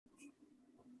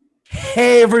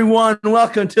Hey everyone,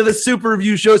 welcome to the Super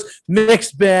Review Show's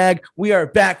Mixed Bag. We are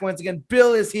back once again.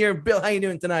 Bill is here. Bill, how you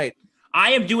doing tonight?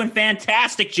 I am doing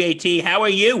fantastic, JT. How are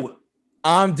you?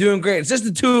 I'm doing great. It's just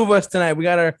the two of us tonight.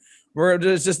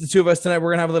 It's just the two of us tonight.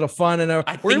 We're gonna have a little fun, and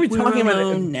we're gonna be talking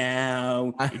about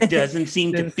now. It doesn't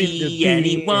seem to be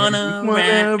anyone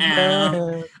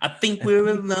around. I think we're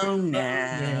alone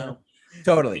now.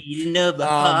 Totally. Beating of the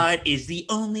heart is the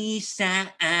only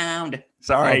sound.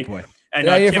 Sorry. Oh boy. And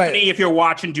Tiffany, if you're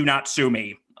watching, do not sue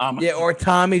me. Or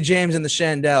Tommy James and the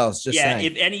Shandells. Just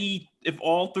saying. If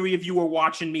all three of you are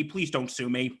watching me, please don't sue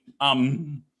me.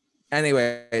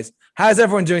 Anyways, how's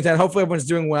everyone doing tonight? Hopefully everyone's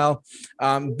doing well.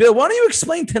 Bill, why don't you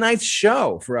explain tonight's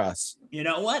show for us? You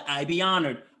know what? I'd be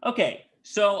honored. Okay,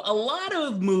 so a lot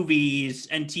of movies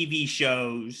and TV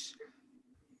shows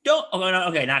not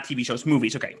TV shows,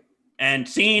 movies. Okay, and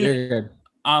seeing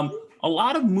a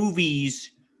lot of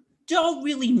movies don't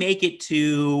really make it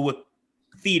to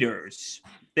theaters.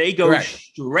 They go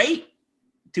straight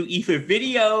to either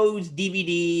videos,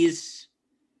 DVDs,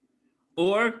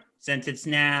 or since it is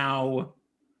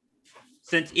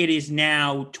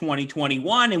now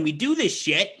 2021 and we do this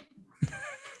shit,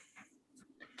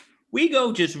 they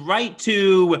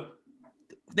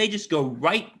just go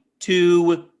right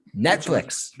to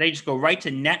Netflix. They just go right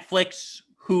to Netflix,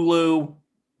 Hulu,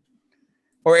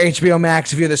 or HBO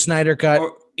Max if you're the Snyder Cut.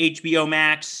 Or HBO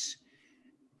Max,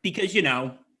 because,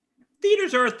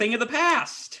 theaters are a thing of the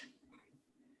past.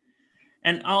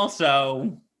 And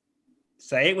also,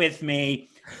 say it with me,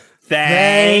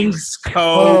 thanks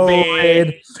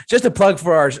COVID. Just a plug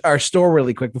for our store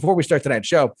really quick before we start tonight's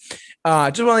show. Just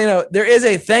want to let you know, there is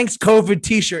a thanks COVID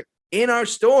t-shirt in our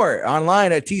store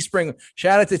online at Teespring.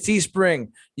 Shout out to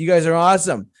Teespring. You guys are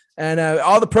awesome. And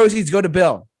all the proceeds go to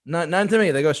Bill. None to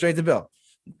me. They go straight to Bill.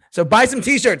 So buy some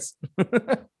t-shirts. It's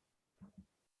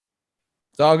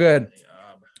all good.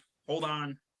 Hold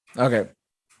on. Okay.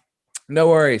 No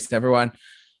worries, everyone.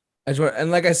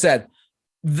 And like I said,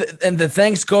 the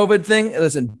thanks COVID thing.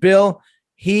 Listen, Bill,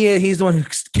 he's the one who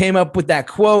came up with that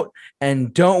quote.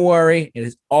 And don't worry, it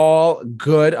is all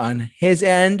good on his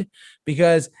end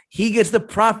because he gets the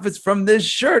profits from this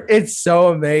shirt. It's so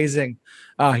amazing.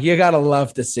 You gotta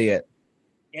love to see it.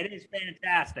 It is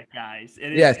fantastic, guys.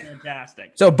 It is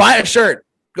fantastic. So buy a shirt.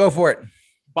 Go for it.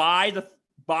 Buy the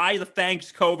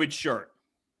thanks COVID shirt.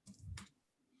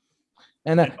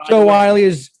 And Joe Wiley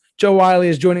is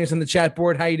joining us on the chat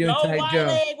board. How you doing tonight,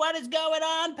 Joe? What is going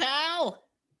on, pal?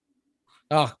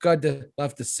 Oh,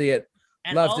 love to see it.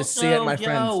 Love to see it, my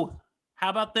friends. How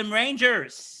about them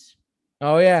Rangers?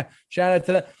 Oh yeah, shout out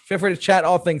to that. Feel free to chat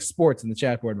all things sports in the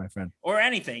chat board, my friend. Or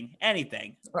anything.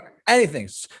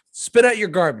 Spit out your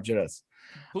garbage at us.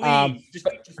 Please,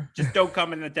 just don't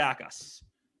come and attack us.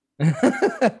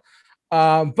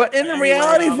 But in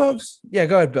reality, folks, yeah,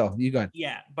 go ahead, Bill. You go ahead.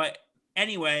 Yeah, but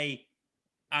anyway,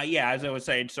 as I was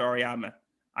saying, sorry, I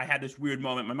had this weird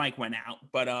moment. My mic went out,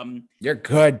 but you're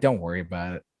good. Don't worry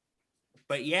about it.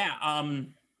 But yeah,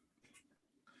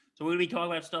 so we're gonna be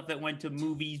talking about stuff that went to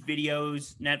movies,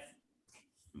 videos,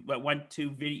 went to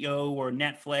video or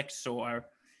Netflix or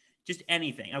just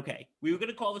anything. Okay, we were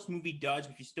gonna call this movie duds,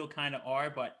 which you still kind of are,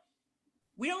 but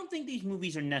we don't think these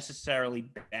movies are necessarily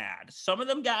bad. Some of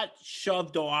them got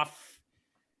shoved off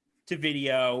to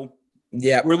video.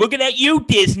 Yeah, we're looking at you,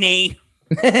 Disney.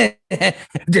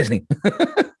 Disney.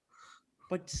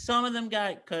 But some of them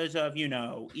got because of,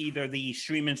 either the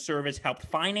streaming service helped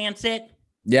finance it.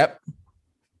 Yep.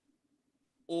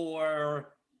 Or,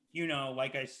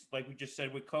 like we just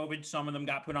said with COVID, some of them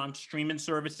got put on streaming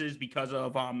services because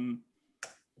of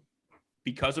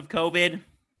COVID.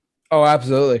 Oh,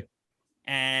 absolutely.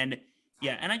 And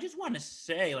I just want to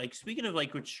say, speaking of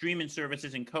with streaming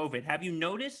services and COVID, have you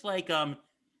noticed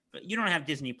you don't have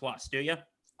Disney Plus, do you?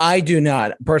 I do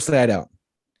not. Personally, I don't.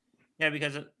 Yeah,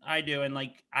 because I do, and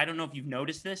I don't know if you've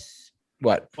noticed this.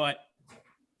 What? But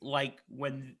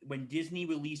when Disney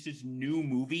releases new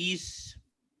movies.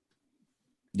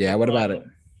 Yeah, what about it?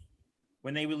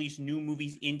 When they release new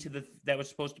movies that was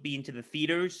supposed to be into the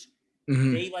theaters,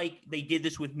 they did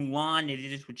this with Mulan, they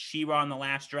did this with She-Ra and the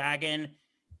Last Dragon,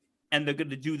 and they're going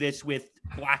to do this with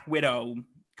Black Widow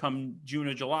come June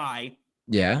or July.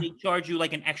 Yeah. They charge you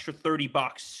an extra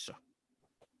 $30.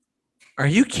 Are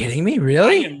you kidding me?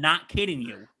 Really? I am not kidding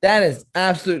you. That is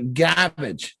absolute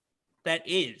garbage. That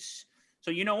is.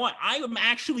 So you know what? I am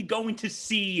actually going to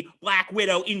see Black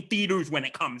Widow in theaters when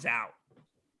it comes out.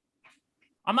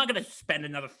 I'm not going to spend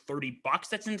another $30.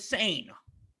 That's insane.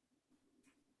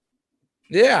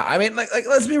 Yeah, I mean,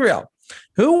 let's be real.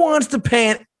 Who wants to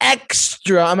pay an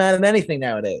extra amount of anything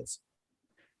nowadays?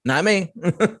 Not me.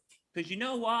 Because you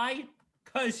know why?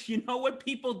 Because you know what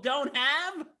people don't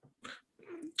have?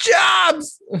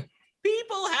 Jobs.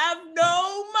 People have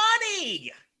no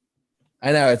money.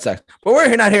 I know it sucks, but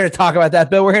we're not here to talk about that,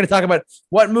 Bill. We're here to talk about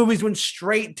what movies went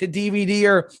straight to DVD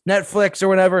or Netflix or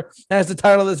whatever, as the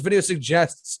title of this video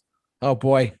suggests. Oh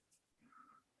boy.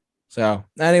 So,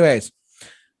 anyways,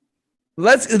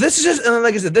 this is just,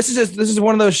 like I said, this is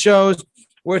one of those shows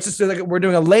where it's just like we're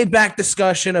doing a laid back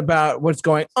discussion about what's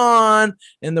going on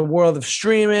in the world of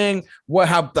streaming,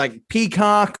 how like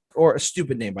Peacock, or a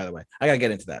stupid name, by the way. I gotta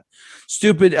get into that.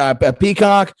 Stupid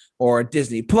Peacock or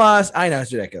Disney Plus. I know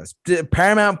it's ridiculous.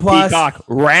 Paramount Plus. Peacock,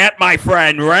 rant, my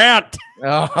friend, rant.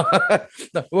 Oh,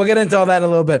 we'll get into all that in a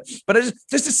little bit, but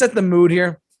just to set the mood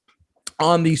here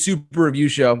on the super review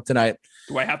show tonight.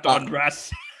 Do I have to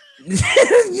undress?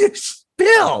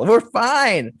 Bill, we're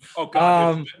fine. Oh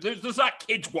God, there's not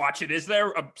kids watching, is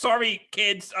there? Sorry,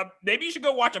 kids. Maybe you should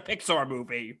go watch a Pixar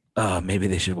movie. Maybe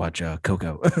they should watch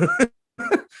Coco.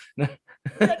 No,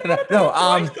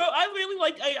 I really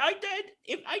like.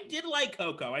 I did like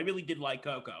Coco. I really did like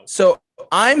Coco. So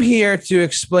I'm here to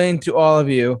explain to all of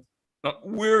you.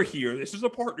 We're here. This is a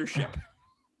partnership.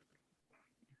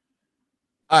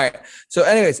 All right. So,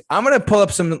 anyways, I'm gonna pull up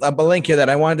a link here that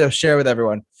I wanted to share with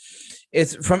everyone.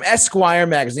 It's from Esquire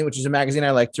magazine, which is a magazine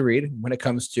I like to read when it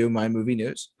comes to my movie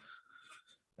news.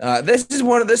 This is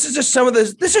just some of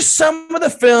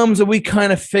the films that we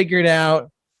kind of figured out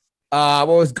what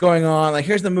was going on. Like,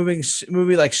 here's the movie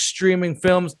like streaming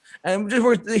films, and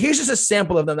here's just a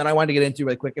sample of them that I wanted to get into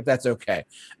really quick, if that's okay.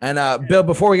 And Bill,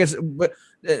 before we get,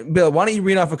 Bill, why don't you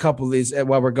read off a couple of these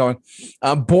while we're going?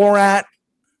 Borat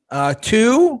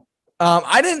 2.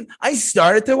 I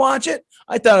started to watch it.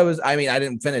 I thought it was. I mean, I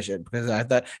didn't finish it because I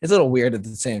thought it's a little weird at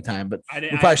the same time. But we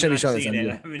probably shouldn't be showing this on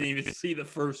video. I haven't even seen the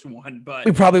first one, but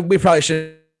we probably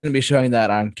shouldn't be showing that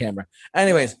on camera.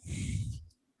 Anyways,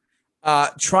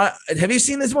 have you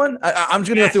seen this one? I'm just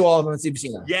gonna go through all of them and see if you've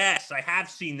seen them. Yes, I have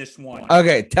seen this one.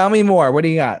 Okay, tell me more. What do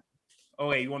you got? Oh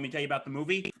wait, you want me to tell you about the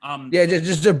movie? Yeah,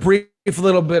 just a brief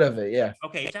little bit of it. Yeah.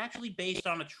 Okay, it's actually based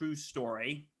on a true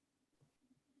story.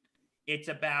 It's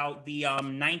about the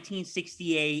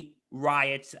 1968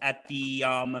 riots at the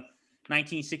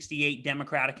 1968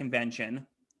 Democratic Convention.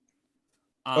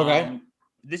 Okay.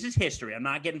 This is history. I'm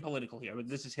not getting political here, but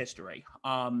this is history.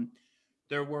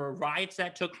 There were riots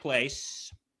that took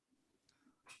place,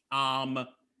 and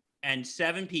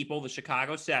 7 people, the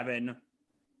Chicago 7,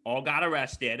 all got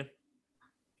arrested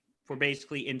for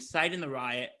basically inciting the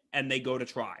riot, and they go to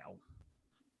trial.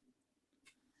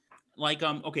 Like,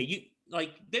 okay,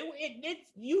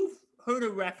 you've heard a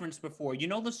reference before. You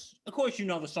know this, of course. You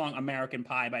know the song "American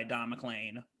Pie" by Don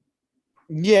McLean.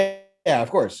 Yeah,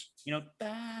 of course. You know,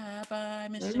 bye bye,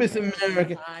 Miss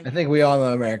American. I think we all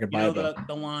know American Pie. You know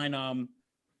the line,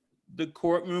 the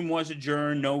courtroom was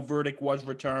adjourned, no verdict was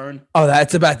returned. Oh,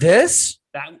 that's about this?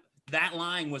 That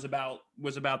line was about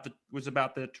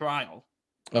the trial.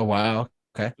 Oh wow.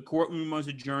 Okay. The courtroom was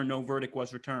adjourned, no verdict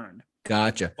was returned.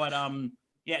 Gotcha. But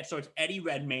yeah, so it's Eddie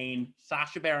Redmayne,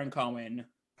 Sacha Baron Cohen,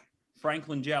 Frank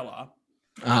Langella.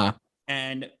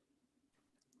 And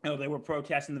they were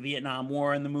protesting the Vietnam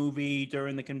War in the movie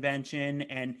during the convention,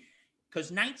 and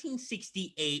because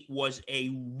 1968 was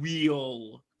a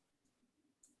real.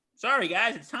 Sorry,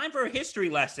 guys, it's time for a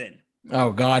history lesson.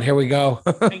 Oh God, here we go.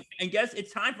 and guess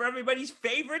it's time for everybody's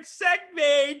favorite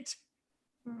segment.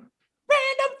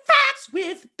 Random Facts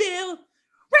with Bill.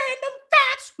 Random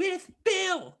Facts with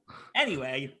Bill.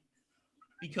 Anyway,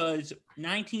 because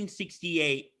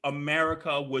 1968,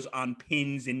 America was on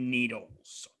pins and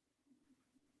needles.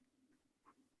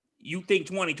 You think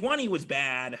 2020 was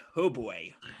bad? Oh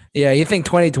boy. Yeah, you think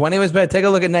 2020 was bad? Take a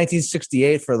look at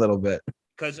 1968 for a little bit.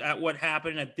 Because at what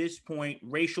happened at this point,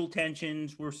 racial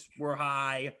tensions were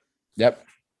high. Yep.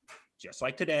 Just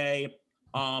like today.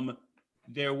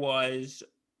 There was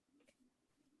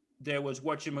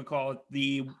whatchamacallit,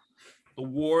 the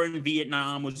war in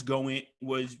Vietnam was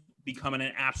becoming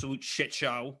an absolute shit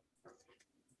show.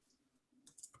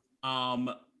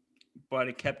 But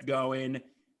it kept going.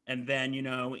 And then, in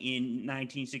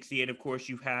 1968, of course,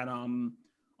 you had on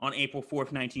April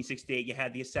 4th, 1968, you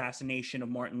had the assassination of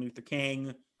Martin Luther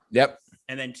King. Yep.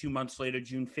 And then 2 months later,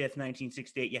 June 5th,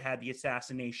 1968, you had the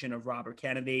assassination of Robert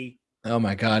Kennedy. Oh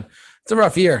my God. It's a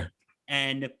rough year.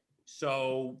 And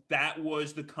so that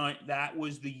was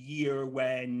the year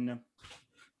when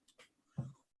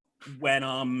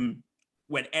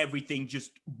everything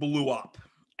just blew up.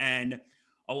 And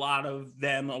a lot of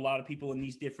people in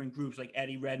these different groups, like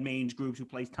Eddie Redmayne's groups, who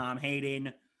plays Tom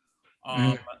Hayden,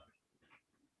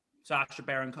 Sacha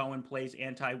Baron Cohen plays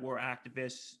anti-war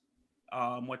activist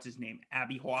what's his name?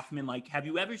 Abby Hoffman. Like, have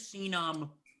you ever seen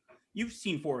you've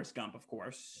seen Forrest Gump, of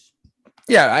course.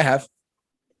 Yeah, I have.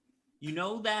 You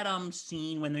know that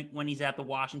scene when he's at the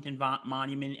Washington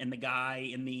Monument and the guy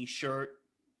in the shirt,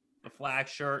 the flag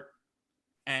shirt,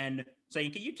 and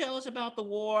saying, "Can you tell us about the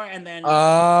war?" And then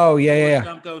Oh, yeah.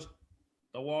 Gump goes,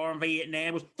 "The war in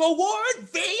Vietnam was the war in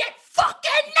Viet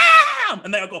fucking Nam,"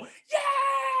 and they'll go,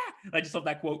 "Yeah!" I just love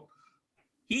that quote.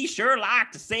 He sure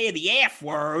liked to say the F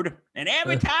word, and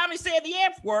every time he said the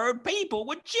F word, people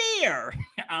would cheer.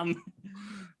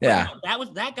 Yeah. No,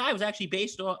 that guy was actually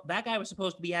based on that guy was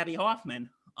supposed to be Abby Hoffman.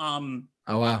 Oh,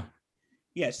 wow.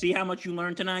 Yeah, see how much you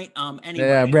learned tonight. Anyway,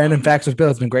 Yeah, random facts with Bill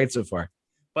has been great so far.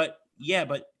 But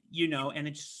you know, and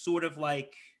it's sort of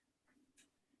like,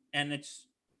 and it's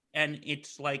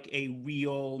like a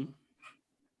real.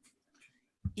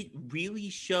 It really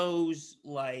shows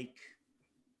like,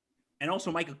 and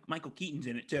also Michael Keaton's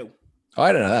in it too. Oh,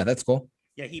 I don't know that. That's cool.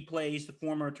 Yeah, he plays the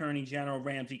former Attorney General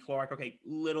Ramsey Clark. Okay,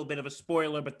 little bit of a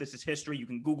spoiler, but this is history. You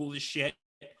can Google this shit.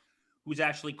 Who's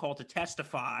actually called to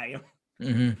testify?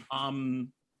 Mm-hmm.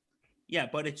 Yeah,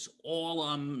 but it's all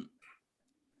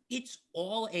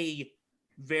a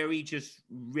very just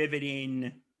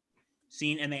riveting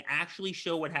scene, and they actually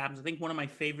show what happens. I think one of my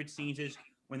favorite scenes is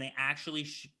when they actually.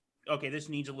 Okay, this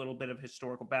needs a little bit of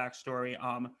historical backstory.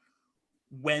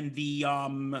 When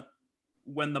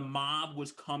the mob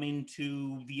was coming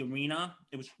to the arena,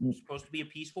 it was supposed to be a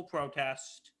peaceful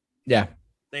protest. Yeah.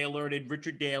 They alerted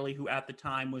Richard Daley, who at the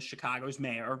time was Chicago's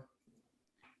mayor,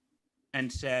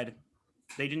 and said,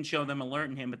 they didn't show them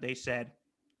alerting him, but they said,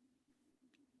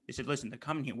 listen, they're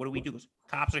coming here. What do we do? Goes,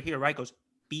 cops are here, right? Goes,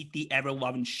 beat the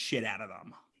ever-loving shit out of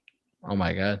them. Oh,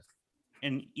 my God.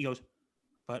 And he goes,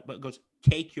 but goes,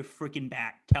 take your freaking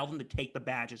badge. Tell them to take the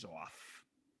badges off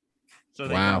so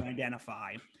they don't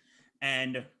identify.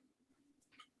 And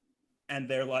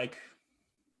they're like,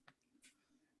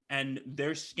 and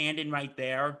they're standing right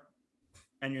there,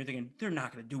 and you're thinking, they're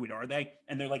not going to do it, are they?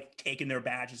 And they're like taking their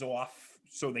badges off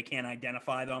so they can't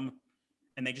identify them.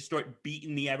 And they just start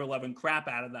beating the ever-loving crap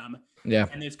out of them. Yeah.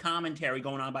 And there's commentary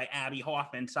going on by Abby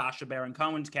Hoffman, Sacha Baron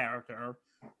Cohen's character,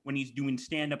 when he's doing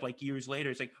stand-up like years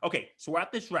later. It's like, okay, so we're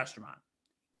at this restaurant.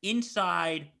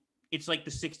 Inside, it's like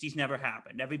the 60s never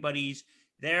happened. Everybody's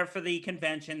there for the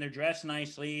convention. They're dressed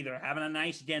nicely. They're having a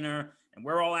nice dinner. And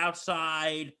we're all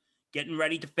outside getting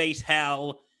ready to face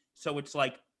hell. So it's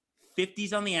like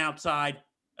 50s on the outside.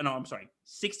 No, I'm sorry.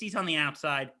 60s on the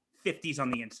outside, 50s on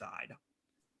the inside.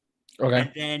 Okay.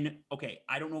 And then, okay,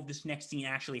 I don't know if this next scene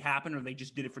actually happened or they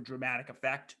just did it for dramatic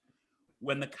effect.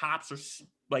 When the cops are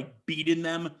like beating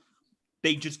them,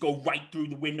 they just go right through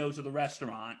the windows of the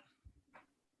restaurant.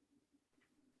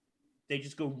 They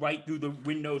just go right through the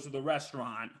windows of the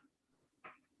restaurant.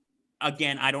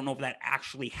 Again, I don't know if that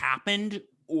actually happened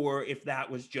or if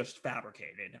that was just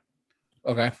fabricated.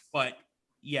 Okay. But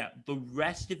yeah, the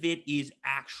rest of it is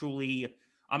actually,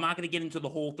 I'm not going to get into the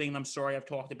whole thing. I'm sorry, I've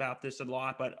talked about this a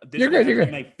lot, but this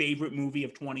is my favorite movie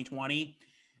of 2020.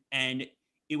 And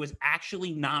it was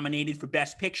actually nominated for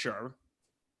Best Picture.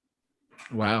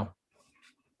 Wow.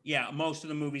 Yeah, all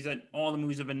the movies that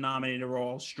have been nominated are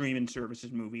all streaming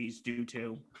services movies due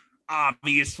to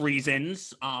obvious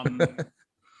reasons.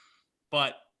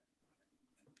 But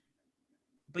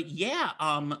yeah,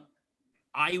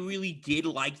 I really did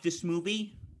like this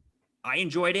movie. I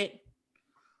enjoyed it.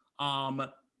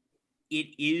 It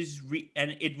is,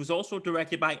 and it was also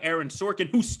directed by Aaron Sorkin,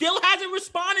 who still hasn't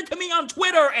responded to me on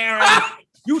Twitter. Aaron,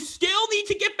 you still need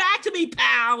to get back to me,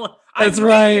 pal. That's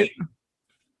right.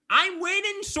 I'm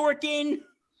waiting, Sorkin.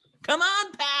 Come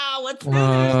on, pal. Let's do this.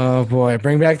 Oh boy,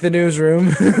 bring back the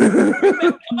newsroom.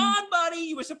 Come on, buddy.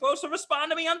 You were supposed to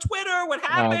respond to me on Twitter. What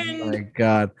happened? Oh my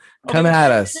God. Come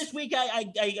at us. This week,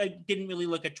 I didn't really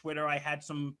look at Twitter. I had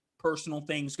some personal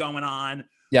things going on.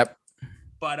 Yep.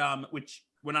 But which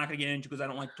we're not going to get into because I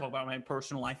don't like to talk about my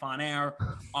personal life on air.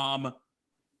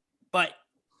 But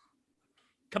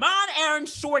come on, Aaron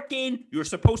Sorkin. You're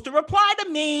supposed to reply to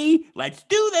me. Let's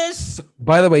do this.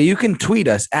 By the way, you can tweet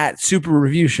us at Super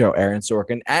Review Show, Aaron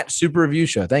Sorkin, at Super Review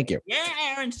Show. Thank you. Yeah,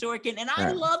 Aaron Sorkin. And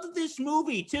I loved this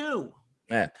movie, too.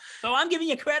 Yeah. So I'm giving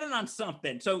you credit on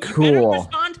something. So you cool. better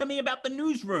respond to me about the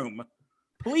newsroom.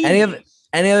 Please.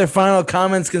 Any other final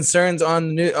comments, concerns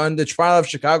on the trial of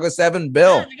Chicago 7,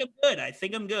 Bill? Yeah, I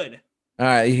think I'm good. All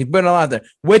right, you've been a lot there.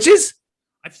 Witches?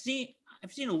 I've seen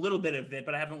a little bit of it,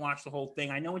 but I haven't watched the whole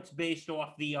thing. I know it's based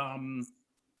off the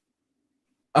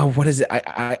Oh, what is it?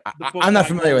 I'm not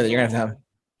familiar with it. You're gonna have to tell.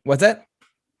 What's that?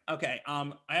 Okay.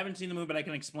 I haven't seen the movie, but I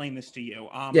can explain this to you.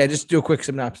 Yeah, just do a quick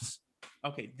synopsis.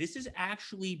 Okay, this is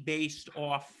actually based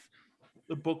off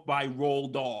the book by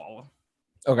Roald Dahl.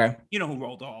 Okay. You know who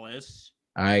Roald Dahl is.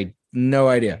 I no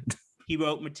idea. He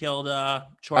wrote Matilda,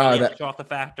 Oh, Charlie and the Chocolate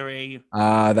Factory.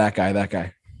 that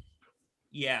guy.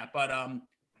 Yeah, but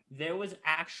there was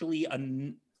actually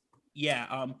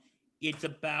it's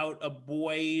about a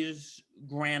boy's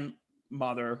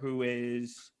grandmother who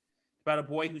is about a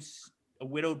boy who's a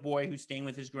widowed boy who's staying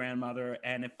with his grandmother,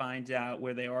 and it finds out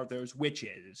where they are. There's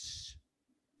witches,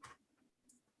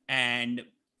 and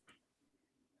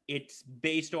it's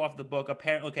based off the book.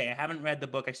 Apparently, okay, I haven't read the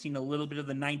book. I've seen a little bit of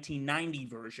the 1990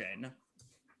 version.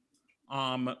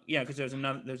 Yeah, because there's a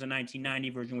 1990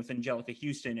 version with Angelica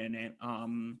Houston in it.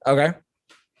 Okay.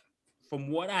 From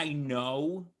what I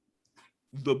know,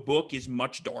 the book is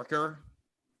much darker.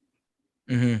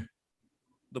 Mm-hmm.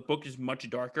 The book is much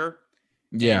darker.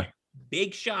 Yeah. And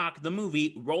big shock, the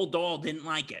movie, Roald Dahl didn't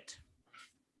like it.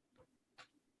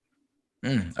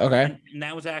 Okay. And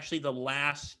that was actually the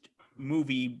last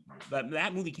movie.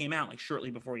 That movie came out like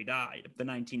shortly before he died, the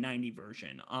 1990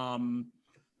 version.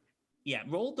 Yeah,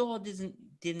 Roald Dahl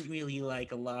didn't really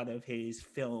like a lot of his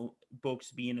film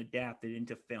books being adapted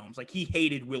into films. Like he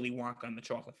hated Willy Wonka and the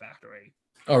Chocolate Factory.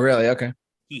 Oh, really? Okay.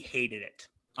 He hated it.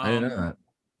 I didn't know that.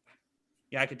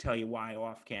 Yeah, I could tell you why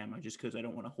off cam. Just because I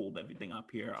don't want to hold everything up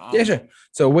here. Yeah, sure.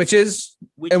 So Witches.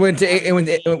 It went to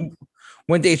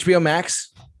HBO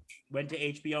Max. Went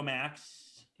to HBO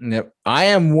Max. Yep. I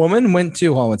Am Woman went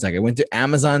to. Hold on 1 second. Went to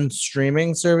Amazon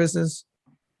streaming services.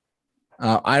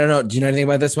 I don't know. Do you know anything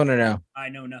about this one or no? I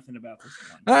know nothing about this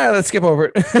one. All right, let's skip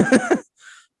over it.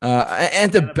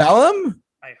 Antebellum.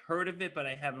 I heard of it, but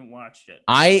I haven't watched it.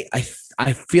 I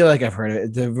feel like I've heard of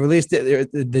it. The release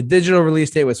date, the digital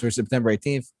release date was for September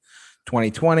 18th,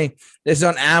 2020. This is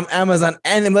on Amazon,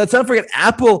 and let's not forget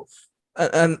Apple.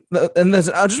 And this,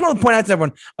 I just want to point out to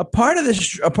everyone, a part of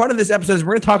this episode is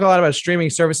we're going to talk a lot about streaming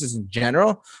services in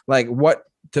general, like what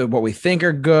we think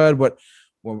are good,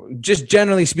 just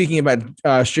generally speaking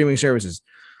about streaming services.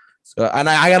 So, and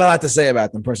I got a lot to say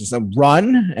about them personally. So,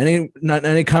 Run.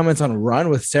 Any comments on Run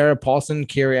with Sarah Paulson,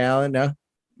 Kiri Allen? No.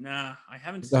 Nah, I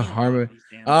haven't seen it.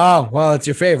 Oh, well, it's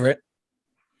your favorite.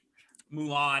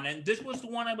 Mulan, and this was the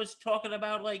one I was talking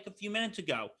about like a few minutes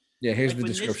ago. Yeah, here's the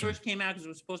description. When this first came out, because it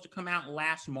was supposed to come out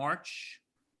last March.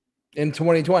 In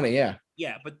 2020, yeah.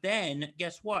 Yeah, but then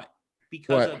guess what?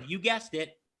 Because of, you guessed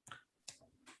it,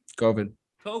 COVID.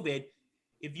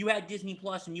 If you had Disney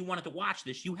Plus and you wanted to watch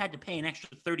this, you had to pay an extra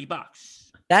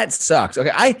 $30. That sucks. Okay,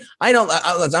 I don't.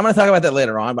 I'm going to talk about that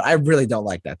later on, but I really don't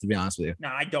like that, to be honest with you. No,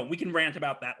 I don't. We can rant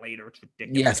about that later. It's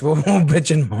ridiculous. Yes, we'll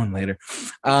bitch and moan later.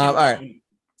 All right.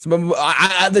 So,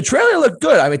 the trailer looked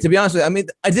good. I mean, to be honest with you, I mean,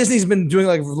 Disney's been doing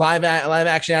like live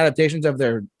action adaptations of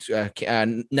their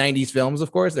 90s films,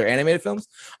 of course, their animated films.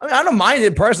 I mean, I don't mind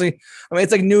it personally. I mean,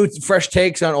 it's like new, fresh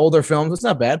takes on older films. It's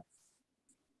not bad.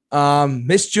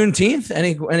 Miss Juneteenth.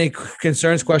 Any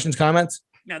concerns, questions, comments?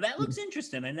 Now that looks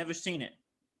interesting. I've never seen it.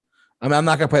 I mean, I'm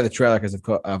not gonna play the trailer because of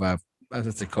COVID,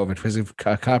 because of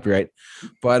copyright.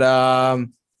 But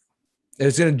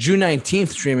it's in a June 19th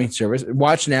streaming service.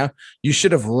 Watch now. You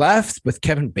Should Have Left with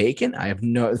Kevin Bacon.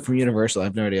 From Universal. I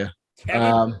have no idea.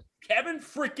 Kevin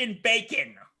freaking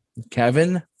Bacon.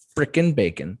 Kevin freaking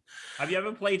Bacon. Have you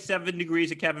ever played 7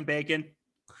 Degrees of Kevin Bacon?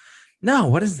 No.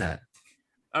 What is that?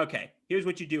 Okay, here's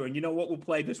what you do, and you know what? We'll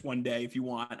play this one day if you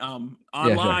want. On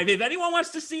Yeah, live. sure. If anyone wants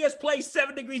to see us play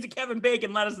 7 Degrees of Kevin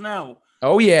Bacon, let us know.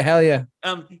 Oh yeah, hell yeah.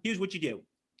 Here's what you do.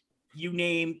 You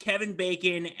name Kevin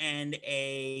Bacon and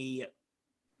a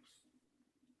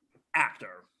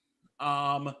actor.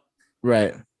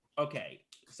 Right. Okay,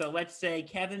 so let's say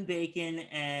Kevin Bacon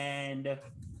and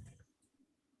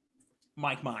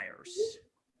Mike Myers.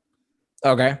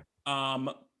 Okay.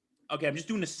 Okay, I'm just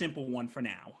doing a simple one for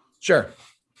now. Sure.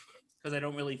 Because I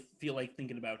don't really feel like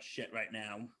thinking about shit right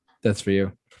now. That's for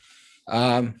you.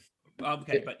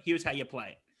 Okay, but here's how you play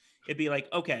it. It'd be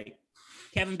like, okay,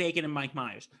 Kevin Bacon and Mike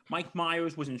Myers. Mike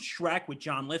Myers was in Shrek with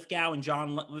John Lithgow, and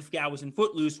John Lithgow was in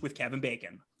Footloose with Kevin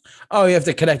Bacon. Oh, you have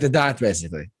to connect the dots,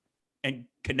 basically. And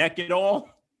connect it all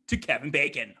to Kevin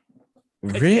Bacon.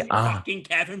 Really? Fucking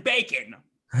Kevin Bacon.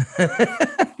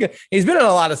 He's been in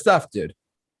a lot of stuff, dude.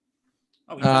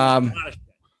 Oh, he's been in a lot of shit.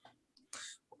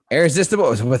 Irresistible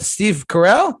with Steve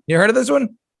Carell. You heard of this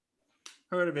one?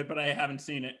 Heard of it, but I haven't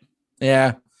seen it.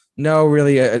 Yeah, no,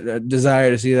 really a desire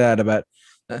to see that. About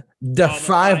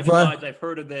Five Bloods. I've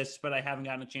heard of this, but I haven't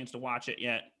gotten a chance to watch it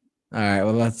yet. All right,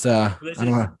 well, let's. This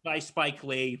is by Spike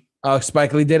Lee. Oh,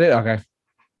 Spike Lee did it. Okay,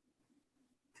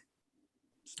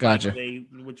 Spike gotcha. Lee,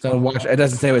 So watch. It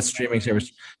doesn't say what streaming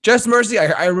service. Just Mercy.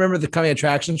 I remember the coming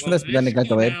attractions for this, but then it got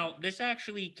delayed. This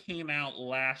actually came out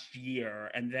last year,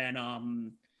 and then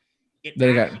it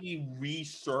Then actually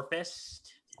resurfaced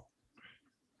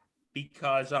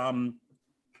because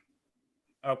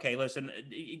okay, listen,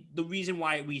 the reason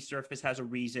why it resurfaced has a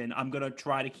reason. I'm gonna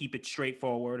try to keep it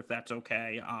straightforward if that's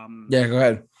okay. Yeah, go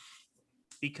ahead.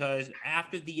 Because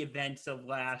after the events of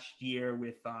last year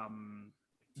with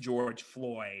George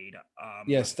Floyd,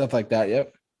 Yeah, stuff like that.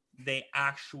 Yep. they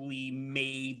actually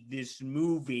made this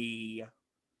movie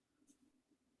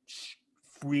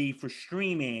free for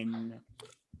streaming.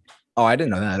 Oh, I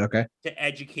didn't know that. Okay. To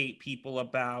educate people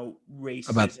about racism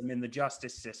About- in the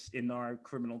justice system, in our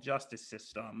criminal justice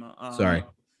system. Sorry.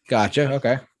 Gotcha.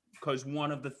 Okay. Because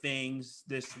one of the things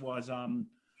this was, and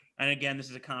again, this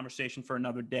is a conversation for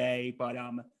another day, but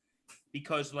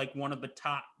because like one of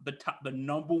the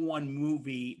number one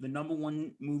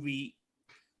movie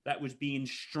that was being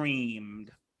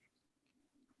streamed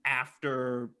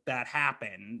after that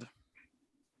happened.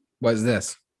 What's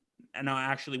this? And no,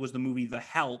 actually was the movie The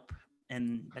Help,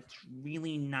 and that's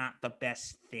really not the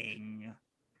best thing.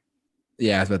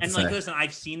 Yeah, I was about to say. Listen,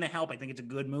 I've seen The Help. I think it's a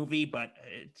good movie, but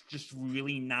it's just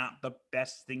really not the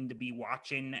best thing to be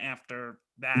watching after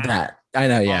that. That I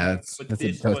know, yeah. But That's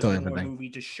this a was totally a different more thing. movie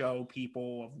to show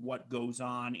people of what goes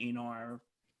on in our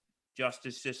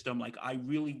justice system. Like, I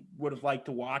really would have liked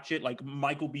to watch it. Like,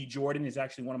 Michael B. Jordan is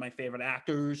actually one of my favorite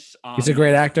actors. He's a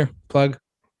great actor. Plug.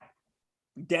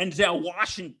 Denzel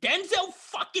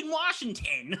fucking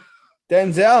Washington.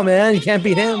 Denzel, man, you can't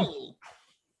beat him.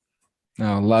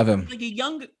 No, love him.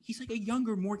 He's like a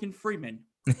younger Morgan Freeman.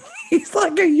 He's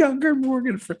like a younger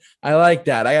Morgan Freeman. I like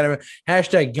that. I gotta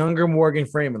hashtag younger Morgan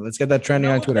Freeman. Let's get that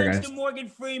trending on Twitter, guys. Morgan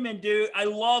Freeman, dude. I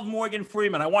love Morgan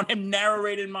Freeman. I want him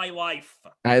narrating my life.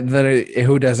 I literally,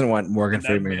 who doesn't want Morgan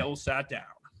Freeman? Bill sat down.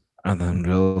 And then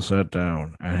Bill sat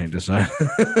down and he decided,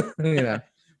 you know.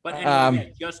 But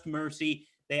anyway, Just Mercy.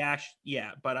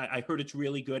 But I heard it's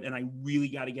really good, and I really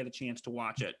got to get a chance to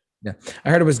watch it. Yeah, I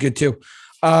heard it was good too.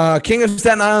 King of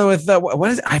Staten Island with what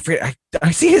is it? I forget.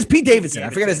 I see his Pete Davidson. I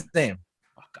forget his name.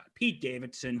 Oh God, Pete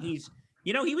Davidson. He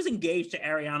was engaged to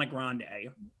Ariana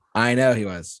Grande. I know he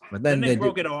was, but then they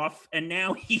broke it off, and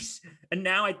now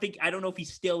I don't know if he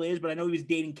still is, but I know he was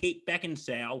dating Kate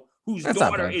Beckinsale, whose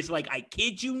daughter is like, I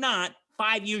kid you not,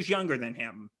 5 years younger than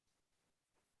him.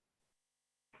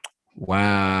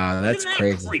 Wow, that's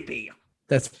crazy. Creepy.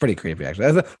 That's pretty creepy,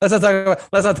 actually. Let's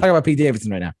not talk about Pete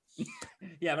Davidson right now.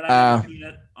 Yeah, but I haven't seen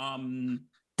it.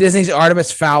 Disney's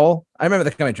Artemis Fowl. I remember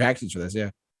the coming attractions for this.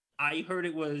 Yeah, I heard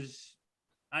it was.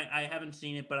 I haven't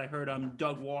seen it, but I heard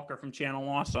Doug Walker from Channel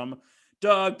Awesome.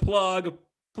 Doug, plug,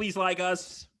 please like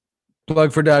us.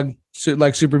 Plug for Doug,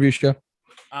 like Superview show.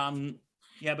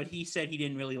 Yeah, but he said he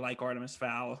didn't really like Artemis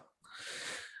Fowl.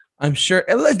 I'm sure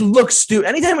it looks stupid.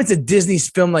 Anytime it's a Disney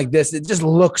film like this, it just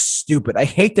looks stupid. I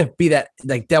hate to be that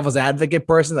like devil's advocate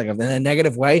person, like in a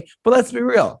negative way, but let's be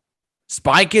real.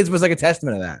 Spy Kids was like a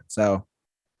testament of that. So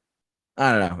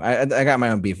I don't know. I got my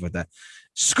own beef with that.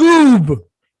 Scoob.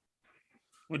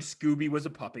 When Scooby was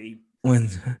a puppy.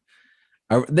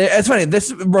 It's funny.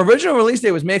 This original release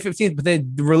date was May 15th, but they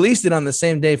released it on the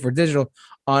same day for digital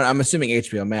on, I'm assuming,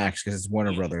 HBO Max because it's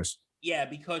Warner Brothers. Yeah,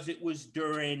 because it was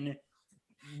during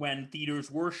when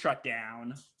theaters were shut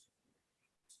down.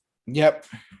 Yep.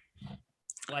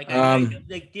 Like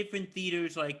different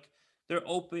theaters, like they're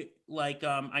open. Like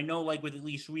I know, like with at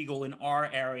least Regal in our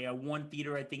area, one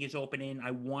theater I think is opening.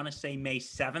 I want to say May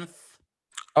 7th.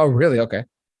 Oh, really? Okay.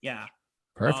 Yeah.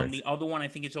 Perfect. The other one I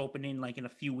think it's opening like in a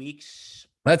few weeks.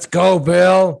 Let's go,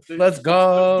 Bill. Let's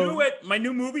go. Let's do it. My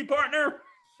new movie partner.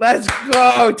 Let's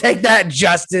go. Take that,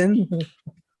 Justin.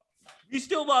 We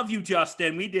still love you,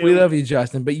 Justin. We do. We love you,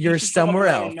 Justin, but you're somewhere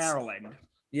else. In Maryland.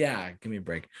 Yeah, give me a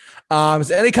break.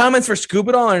 Any comments for Scoop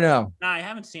at all or no? No, I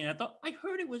haven't seen it. I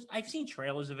heard it was. I've seen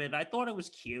trailers of it. I thought it was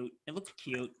cute. It looked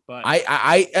cute, but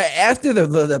I after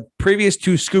the previous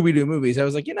two Scooby-Doo movies, I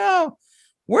was like,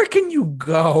 where can you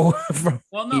go from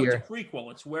here? It's a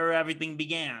prequel. It's where everything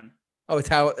began. Oh, it's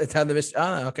how the mystery.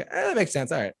 Oh, okay, that makes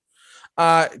sense. All right.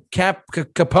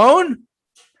 Capone.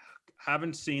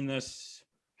 Haven't seen this.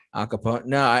 Al Capone.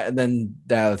 No, then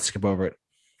let's skip over it.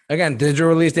 Again, digital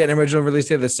release date and original release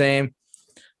date the same.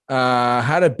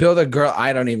 How to Build a Girl.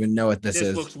 I don't even know what this is.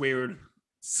 This looks weird.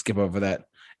 Skip over that.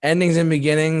 Endings and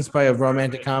Beginnings by a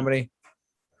romantic comedy.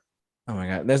 Oh my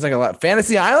God. There's like a lot.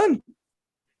 Fantasy Island?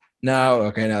 No.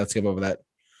 Okay, now let's skip over that.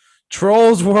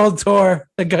 Trolls World Tour.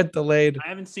 It got delayed. I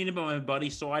haven't seen it, but my buddy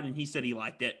saw it and he said he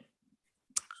liked it.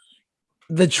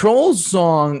 The Trolls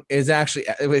song is actually,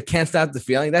 it Can't Stop the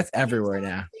Feeling. That's everywhere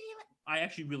now. I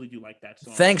actually really do like that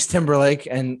song. Thanks, Timberlake.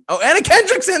 And Anna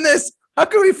Kendrick's in this. How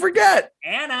could we forget?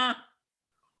 Anna.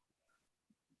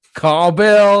 Call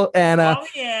Bill, Anna. Call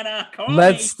me, Anna.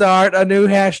 Let's start a new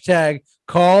hashtag.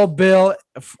 Call Bill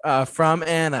from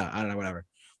Anna. I don't know, whatever.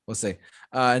 We'll see.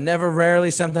 Never, rarely,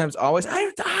 sometimes, always.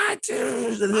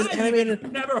 This animated.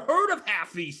 I've never heard of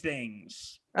half these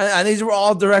things. And these were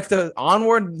all direct to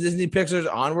Onward. Disney Pixar's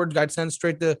Onward got sent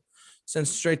straight to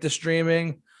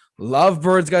streaming.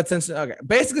 Lovebirds got sent. Okay,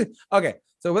 basically, okay.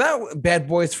 So without Bad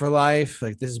Boys for Life,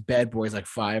 like this is Bad Boys like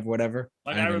 5, whatever.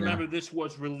 Like I remember this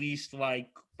was released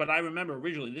but I remember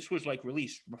originally this was like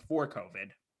released before COVID.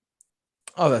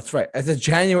 Oh, that's right. It's a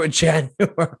January,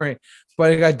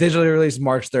 but it got digitally released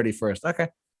March 31st. Okay.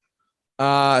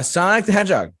 Sonic the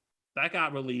Hedgehog. That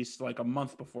got released like a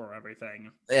month before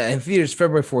everything. Yeah, in theaters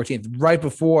February 14th, right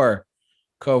before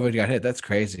COVID got hit. That's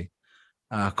crazy.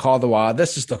 Call the Wild.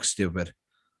 This just looks stupid.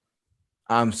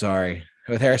 I'm sorry.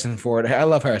 With Harrison Ford. I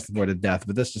love Harrison Ford to death,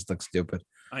 but this just looks stupid.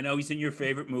 I know he's in your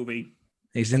favorite movie.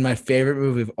 He's in my favorite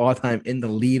movie of all time in the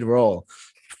lead role.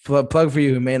 Plug for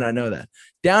you who may not know that.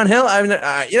 Downhill. I mean,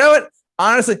 you know what?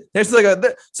 Honestly, there's like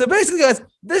so basically, guys,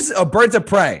 this is a Birds of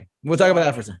Prey. We'll talk about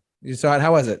that for a second. You saw it.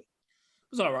 How was it? It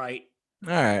was all right.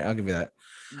 All right, I'll give you that.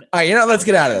 All right, you know, let's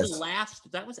get out of this.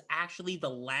 That was actually the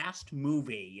last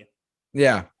movie.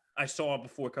 Yeah, I saw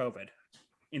before COVID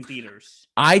in theaters.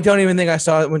 I don't even think I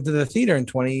saw it. Went to the theater in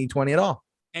 2020 at all.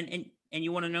 And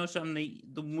you want to know something?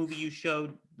 The movie you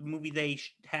showed, the movie they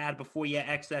had before you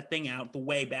X that thing out, The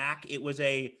Way Back. It was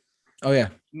a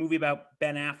movie about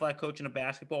Ben Affleck coaching a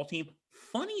basketball team.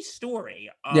 Funny story.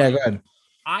 Yeah, go ahead.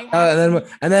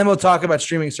 And then we'll talk about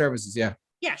streaming services. Yeah.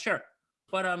 Yeah, sure.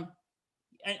 But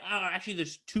actually,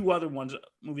 there's two other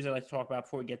movies I'd like to talk about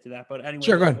before we get to that. But anyway,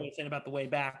 sure, go ahead. Saying about The Way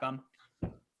Back.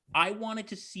 I wanted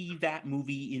to see that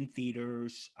movie in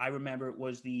theaters. I remember it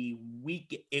was the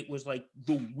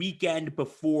weekend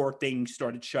before things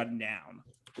started shutting down.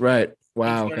 Right.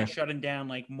 Wow. Things started shutting down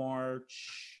like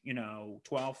March,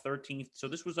 12th, 13th. So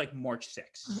this was like March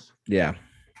 6th. Yeah.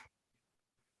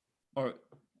 Or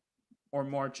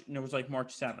March, and it was like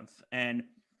March 7th. And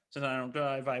since I don't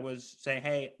drive, I was saying,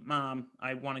 hey, Mom,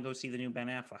 I want to go see the new Ben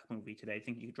Affleck movie today.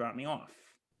 Think you could drop me off?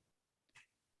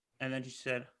 And then she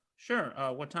said, sure.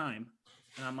 What time?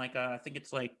 And I'm like, I think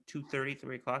it's like 2:30,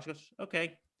 3 o'clock. She goes,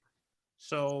 okay.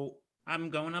 So I'm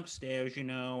going upstairs,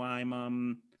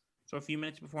 I'm so a few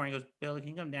minutes before he goes, Billy, can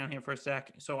you come down here for a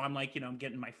sec? So I'm like, I'm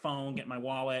getting my phone, getting my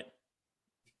wallet,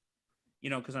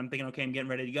 because I'm thinking, okay, I'm getting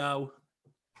ready to go.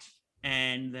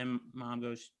 And then Mom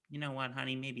goes, you know what,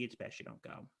 honey, maybe it's best you don't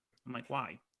go. I'm like,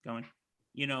 why? Going,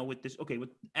 with this, okay,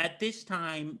 at this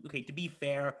time, okay, to be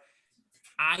fair,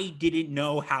 I didn't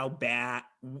know how bad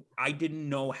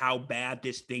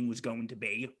this thing was going to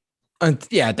be.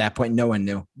 Yeah, at that point, no one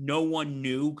knew. No one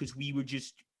knew because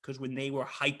when they were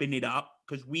hyping it up,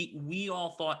 because we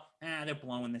all thought, they're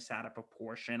blowing this out of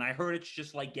proportion. I heard it's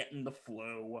just like getting the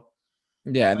flu.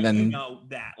 Yeah, and then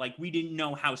that. Like, we didn't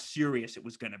know how serious it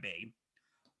was going to be.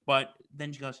 But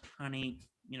then she goes, honey,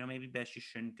 maybe best you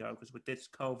shouldn't go because with this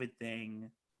COVID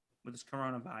thing, with this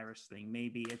coronavirus thing,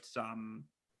 maybe it's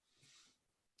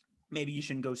maybe you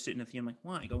shouldn't go sit in the theater. I'm like,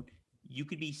 why? I go, you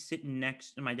could be sitting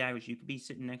next to my dad you could be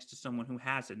sitting next to someone who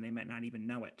has it and they might not even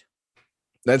know it.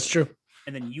 That's true.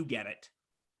 And then you get it.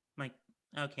 I'm like,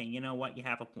 okay, you know what? You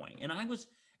have a point. And that was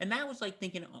like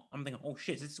I'm thinking, oh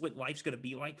shit, this is what life's going to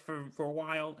be like for a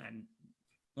while. And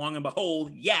long and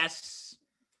behold, yes.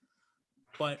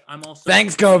 But I'm also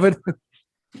thanks, COVID.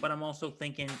 But I'm also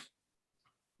thinking,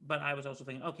 I was also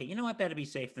thinking, okay, you know what? Better be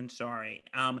safe than sorry.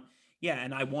 Yeah,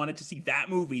 and I wanted to see that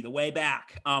movie, The Way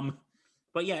Back.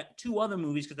 But yeah, two other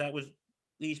movies because that was at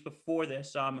least before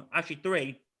this. Actually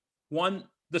three. One,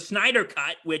 the Snyder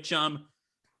Cut, which I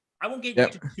won't get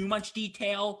into too much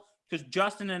detail because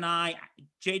Justin and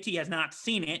JT has not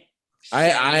seen it.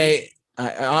 I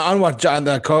on what on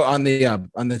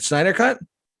the Snyder Cut?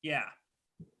 Yeah.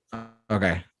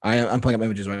 Okay, I'm pulling up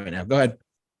images right now. Go ahead.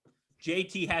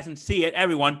 JT hasn't seen it.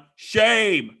 Everyone,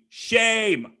 shame. All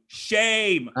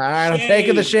right, I'm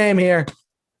taking the shame here.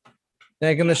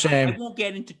 Taking the shame. I won't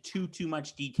get into too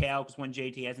much detail because when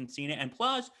JT hasn't seen it, and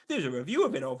plus, there's a review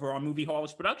of it over on Movie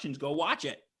Holics Productions. Go watch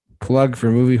it. Plug for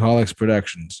Movie Holics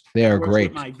Productions. They are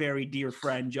great. With my very dear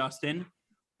friend Justin.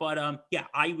 But yeah,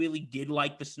 I really did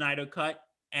like the Snyder Cut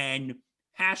and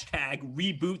hashtag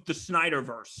reboot the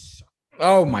Snyderverse.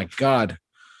 Oh my God.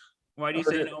 Why do you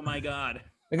say, oh my God?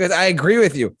 Because I agree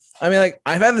with you. I mean, like,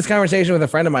 I've had this conversation with a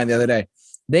friend of mine the other day.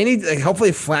 They need, like,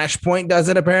 hopefully Flashpoint does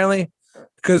it apparently,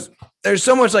 because there's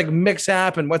so much like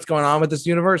mix-up and what's going on with this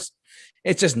universe.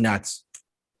 It's just nuts.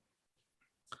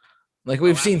 Like,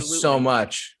 we've seen so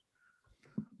much.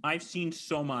 I've seen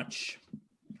so much.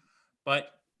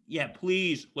 But yeah,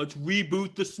 please, let's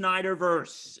reboot the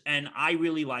Snyderverse. And I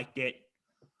really liked it.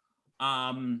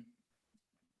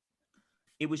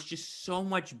 it was just so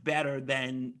much better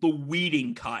than the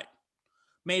Whedon cut,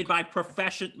 made by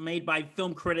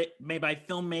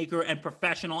filmmaker and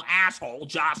professional asshole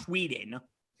Joss Whedon.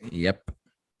 Yep.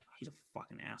 He's a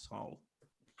fucking asshole.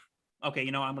 Okay,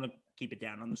 I'm gonna keep it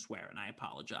down on the swearing. I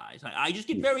apologize. I just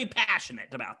get very passionate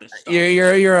about this stuff.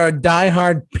 You're a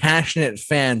diehard, passionate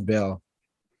fan, Bill.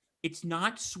 It's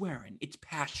not swearing; it's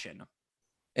passion.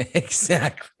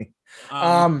 Exactly.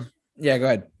 Yeah, go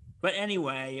ahead. But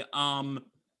anyway,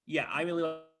 yeah, I really.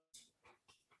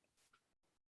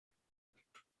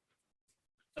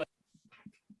 Can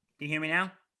you hear me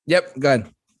now? Yep, go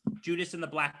ahead. Judas and the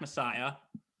Black Messiah.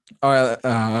 All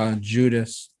right,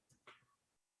 Judas.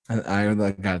 I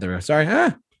got there. Sorry,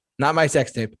 not my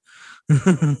sex tape.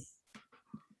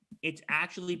 It's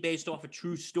actually based off a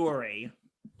true story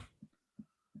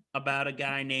about a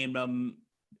guy named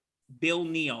Bill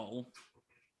Neal.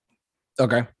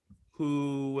 Okay.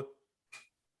 Who's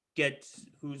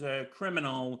a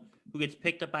criminal who gets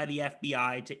picked up by the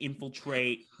FBI to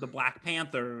infiltrate the Black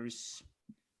Panthers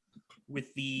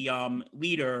with the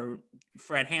leader,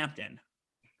 Fred Hampton.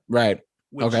 Right.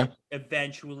 Which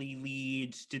eventually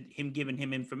leads to him giving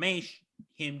them information,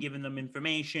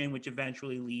 which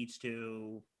eventually leads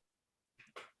to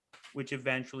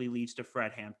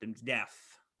Fred Hampton's death.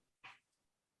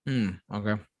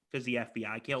 Okay. Because the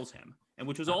FBI kills him, and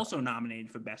which was also nominated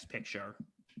for Best Picture.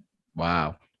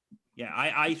 Wow. Yeah,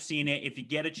 I've seen it. If you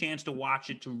get a chance to watch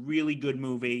it, it's a really good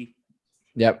movie.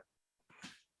 Yep.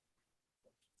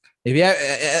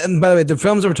 And by the way, the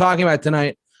films we're talking about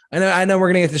tonight, I know we're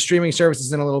gonna get to streaming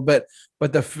services in a little bit,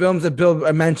 but the films that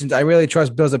Bill mentioned, I really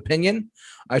trust Bill's opinion.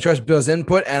 I trust Bill's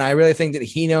input, and I really think that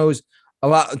he knows a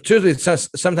lot. Truthfully,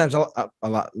 sometimes a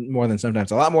lot more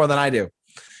than I do.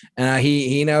 And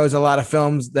he knows a lot of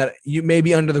films that you may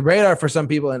be under the radar for some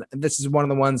people, and this is one of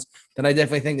the ones that I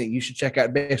definitely think that you should check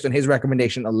out based on his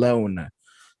recommendation alone.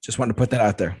 Just wanted to put that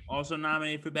out there. Also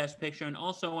nominated for Best Picture, and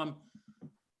also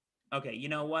okay, you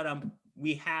know what?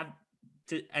 We have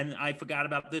to, and I forgot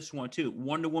about this one too.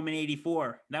 Wonder Woman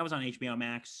 84. That was on HBO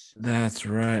Max. That's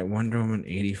right, Wonder Woman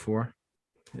 84.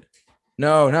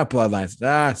 No, not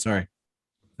Bloodlines. Sorry,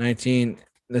 19.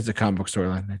 There's a comic book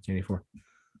storyline, 1984.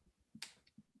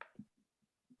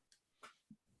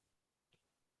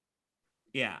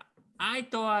 Yeah, I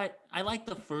liked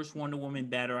the first Wonder Woman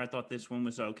better. I thought this one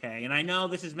was okay. And I know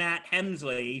this is Matt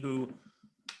Hemsley, who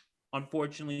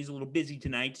unfortunately is a little busy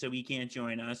tonight, so he can't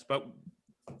join us. But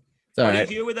he's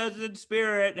here with us in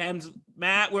spirit.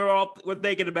 Matt, we're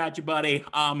thinking about you, buddy.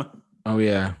 Oh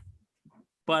yeah.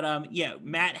 But yeah,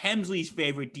 Matt Hemsley's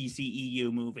favorite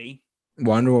DCEU movie.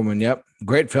 Wonder Woman, yep.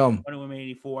 Great film. Wonder Woman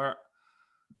 84.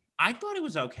 I thought it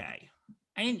was okay.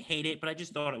 I didn't hate it, but I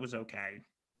just thought it was okay.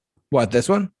 What, this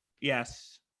one?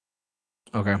 Yes.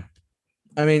 Okay.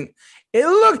 I mean, it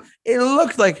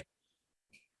looks like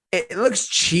it looks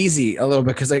cheesy a little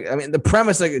bit because the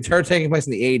premise, it's her taking place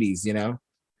in the 80s,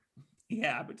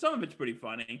 Yeah, but some of it's pretty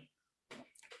funny.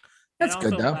 That's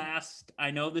good though. Last,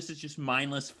 I know this is just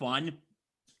mindless fun.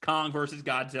 Kong versus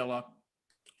Godzilla.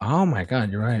 Oh my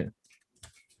God, you're right.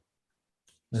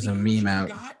 There's a meme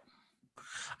out.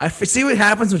 I see what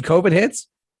happens when COVID hits.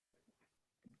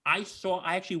 I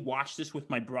actually watched this with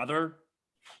my brother.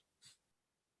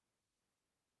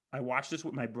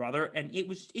 And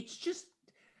it's just,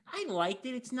 I liked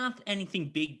it. It's not anything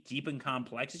big, deep, and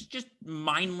complex. It's just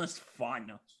mindless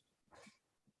fun.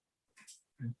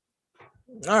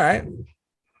 All right.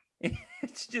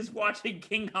 It's just watching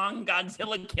King Kong and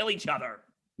Godzilla kill each other.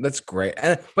 That's great.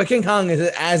 But King Kong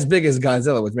is as big as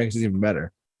Godzilla, which makes it even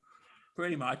better.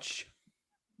 Pretty much.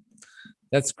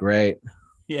 That's great.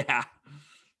 Yeah.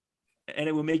 And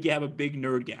it will make you have a big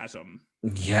nerdgasm.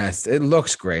 Yes, it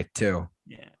looks great too.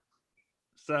 Yeah.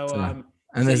 So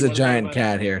and there's a giant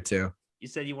cat here too. You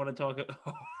said you want to talk.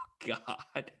 Oh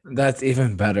God. That's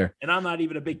even better. And I'm not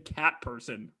even a big cat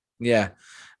person. Yeah.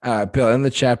 Bill, in the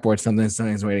chat board,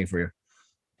 something's waiting for you.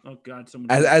 Oh God.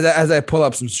 As I pull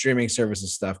up some streaming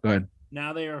services stuff. Go ahead.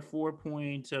 Now they are 4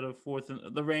 points out of fourth.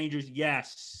 The Rangers,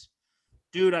 yes.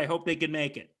 Dude, I hope they can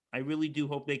make it. I really do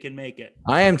hope they can make it.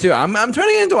 I am too. I'm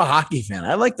turning into a hockey fan.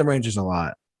 I like the Rangers a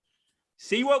lot.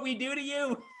 See what we do to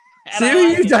you? See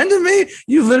what you've done to me?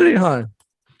 You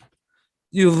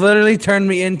literally turned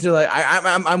me into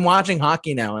I'm watching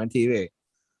hockey now on TV.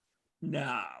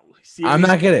 No. I'm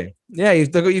not kidding. Yeah,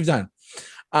 look what you've done.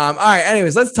 All right.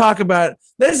 Anyways, let's talk about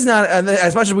this. Is not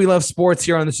as much as we love sports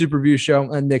here on the Super View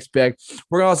Show and Nick's Big.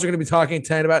 We're also going to be talking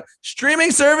tonight about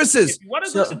streaming services. If you want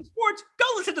to listen to sports? Go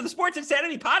listen to the Sports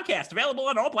Insanity podcast, available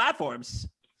on all platforms.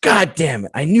 God damn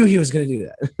it! I knew he was going to do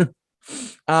that.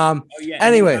 Yeah.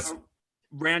 Anyways,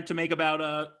 rant to make about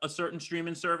a certain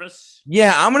streaming service?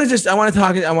 Yeah, I want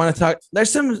to talk.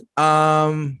 There's some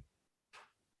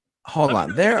hold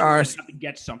on. There are have to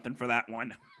get something for that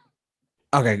one.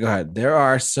 Okay, go ahead. There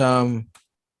are some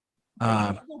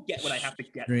I'll get what I have to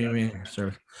get. Streaming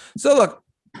service. So look,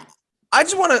 I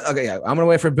just want to I'm going to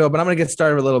wait for Bill, but I'm going to get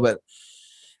started a little bit.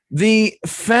 The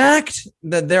fact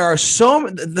that there are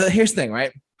here's the thing,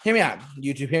 right? Hear me out,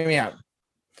 YouTube, hear me out.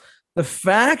 The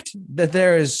fact that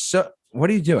there is what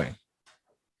are you doing?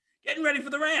 Getting ready for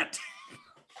the rant.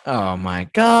 Oh my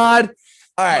God.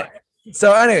 All right.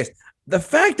 So anyways, the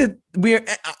fact that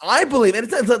I believe,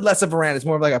 and it's less of a rant, it's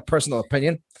more of like a personal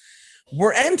opinion.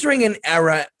 We're exiting an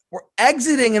era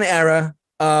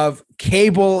of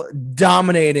cable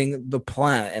dominating the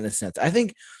planet in a sense.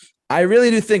 I really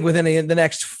do think within the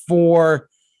next 4,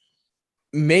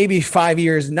 maybe 5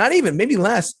 years, not even, maybe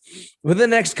less, within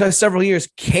the next several years,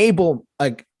 cable,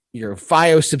 like your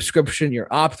FiOS subscription, your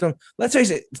Optimum, let's face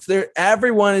it,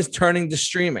 everyone is turning to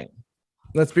streaming.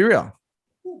 Let's be real.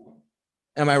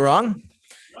 Am I wrong?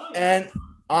 And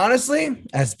honestly,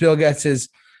 as Bill gets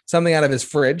something out of his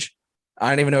fridge, I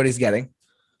don't even know what he's getting.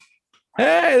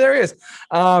 Hey, there he is.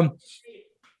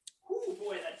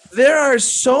 There are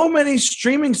so many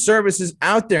streaming services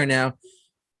out there now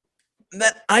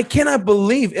that I cannot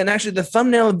believe. And actually, the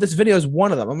thumbnail of this video is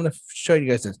one of them. I'm going to show you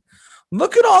guys this.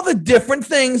 Look at all the different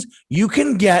things you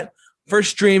can get for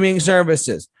streaming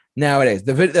services nowadays.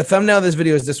 The thumbnail of this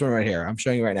video is this one right here. I'm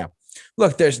showing you right now.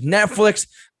 Look, there's Netflix.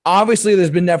 Obviously, there's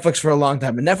been Netflix for a long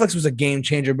time, but Netflix was a game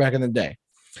changer back in the day.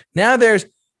 Now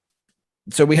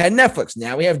so we had Netflix.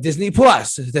 Now we have Disney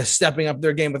Plus. They're stepping up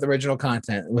their game with original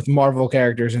content, with Marvel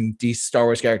characters and Star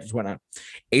Wars characters, whatnot.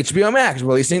 HBO Max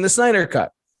releasing the Snyder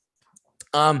Cut.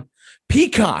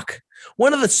 Peacock,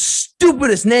 one of the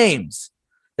stupidest names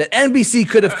that NBC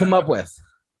could have come up with.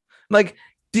 Like,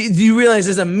 do you realize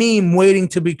there's a meme waiting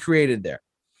to be created there?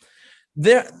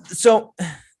 So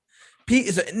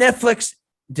Netflix,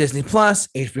 Disney Plus,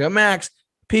 HBO Max,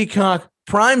 Peacock,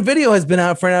 Prime Video has been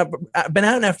out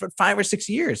now for 5 or 6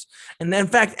 years. And then, in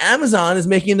fact, Amazon is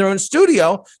making their own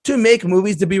studio to make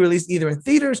movies to be released either in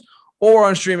theaters or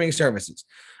on streaming services.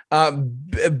 BET.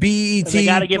 They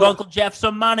got to give Uncle Jeff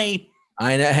some money.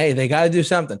 I know. Hey, they got to do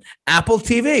something. Apple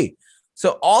TV.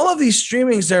 So all of these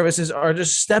streaming services are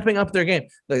just stepping up their game.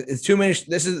 Like, it's too many.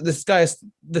 This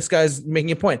guy's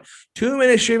making a point. Too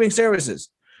many streaming services,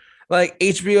 like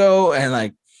HBO and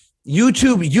like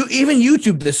YouTube. Even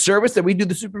YouTube, the service that we do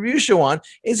the Super Review show on,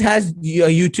 has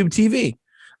YouTube TV.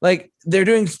 Like, they're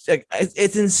doing. Like,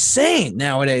 it's insane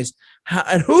nowadays.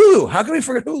 And Hulu. How can we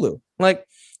forget Hulu? Like,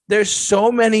 there's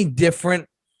so many different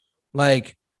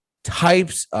like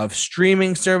types of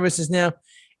streaming services now.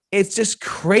 It's just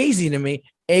crazy to me.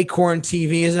 Acorn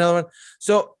TV is another one.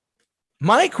 So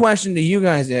my question to you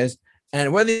guys is,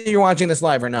 and whether you're watching this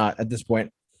live or not at this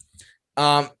point,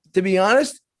 to be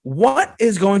honest, what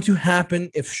is going to happen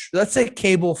if, let's say,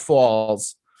 cable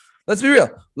falls? Let's be real.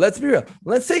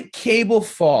 Let's say cable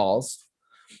falls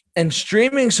and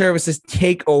streaming services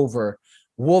take over.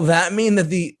 Will that mean that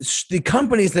the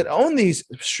companies that own these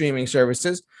streaming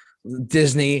services,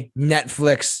 Disney,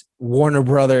 Netflix, Warner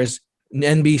Brothers,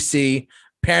 NBC,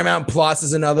 Paramount Plus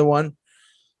is another one,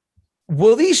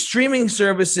 will these streaming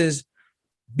services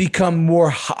become more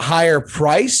higher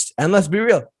priced? And let's be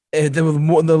real,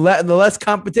 the less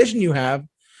competition you have,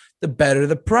 the better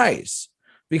the price.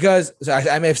 Because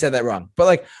I may have said that wrong, but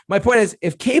like, my point is,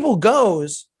 if cable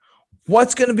goes,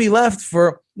 what's going to be left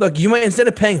for? Look, you might, instead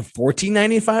of paying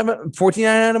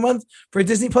 $14.99 a month for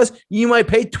Disney Plus, you might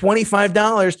pay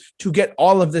 $25 to get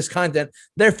all of this content.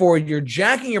 Therefore, you're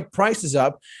jacking your prices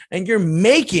up and you're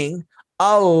making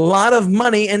a lot of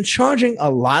money and charging a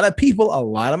lot of people a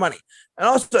lot of money. And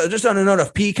also, just on a note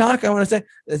of Peacock, I want to say,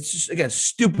 it's just, again,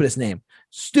 stupid name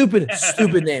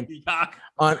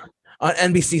on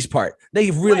NBC's part. They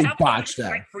really botched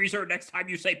that. Freezer next time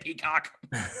you say Peacock.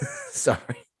 Sorry.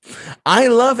 I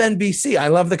love NBC. I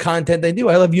love the content they do.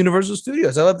 I love Universal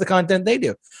Studios. I love the content they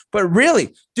do. But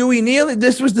really,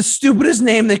 this was the stupidest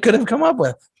name they could have come up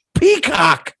with.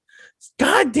 Peacock.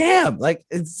 God damn. Like,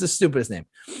 it's the stupidest name.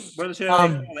 What is it?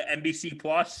 NBC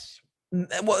Plus?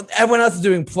 Well, everyone else is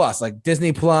doing Plus, like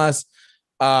Disney Plus,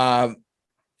 Apple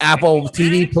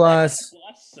TV Plus.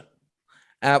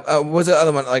 What's the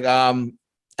other one? Like,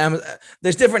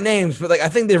 there's different names, but like, I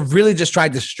think they've really just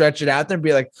tried to stretch it out there and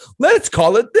be like, let's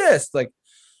call it this. Like,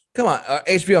 come on.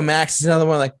 HBO Max is another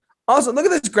one. Like, also, look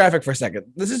at this graphic for a second.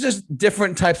 This is just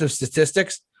different types of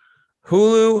statistics.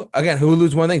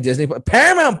 Hulu's one thing. Disney,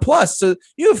 Paramount Plus. So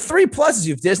you have 3 pluses.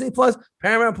 You have Disney Plus,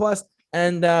 Paramount Plus,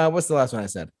 and what's the last one I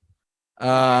said?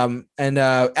 and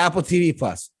Apple TV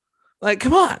Plus. Like,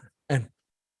 come on, and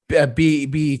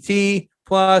BT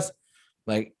Plus,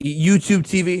 like YouTube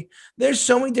TV. There's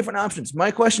so many different options.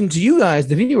 My question to you guys,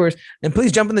 the viewers, and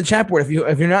please jump in the chat board. If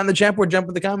you're not in the chat board, jump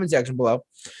in the comment section below,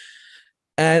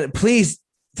 and please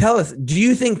tell us: do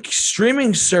you think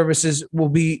streaming services will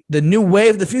be the new way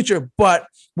of the future? But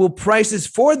will prices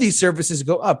for these services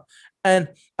go up? And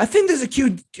I think there's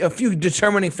a few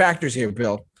determining factors here,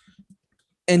 Bill.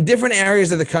 In different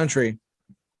areas of the country,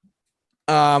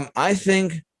 I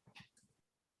think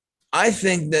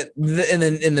that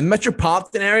in the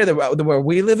metropolitan area where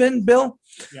we live in, Bill,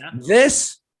 hold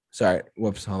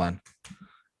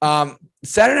on.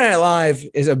 Saturday Night Live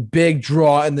is a big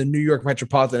draw in the New York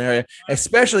metropolitan area,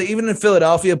 especially even in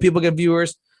Philadelphia. People get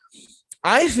viewers.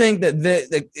 I think that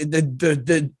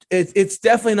it's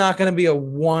definitely not going to be a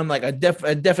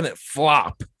definite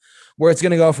flop where it's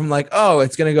going to go from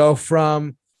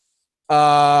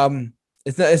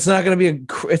it's not going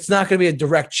to be a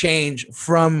direct change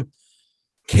from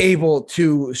cable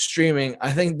to streaming.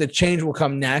 I think the change will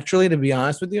come naturally, to be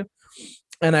honest with you.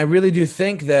 And I really do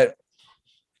think that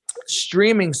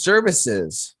streaming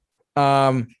services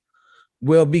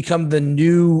will become the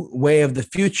new way of the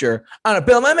future. I don't know,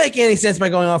 Bill, am I making any sense by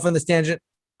going off on this tangent?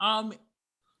 A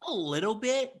little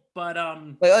bit, but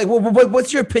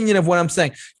what's your opinion of what I'm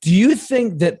saying? Do you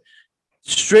think that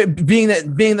being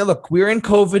that look, we're in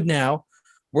COVID now,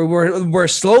 we're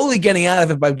slowly getting out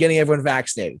of it by getting everyone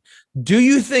vaccinated. Do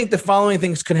you think the following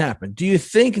things could happen? Do you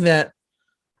think that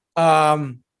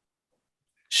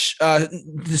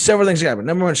several things happen?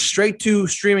 Number one, straight to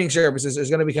streaming services is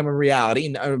going to become a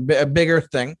reality, a bigger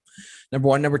thing. Number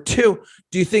one. Number two,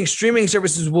 do you think streaming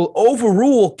services will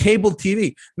overrule cable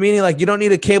TV? Meaning, like, you don't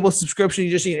need a cable subscription,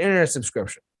 you just need an internet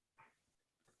subscription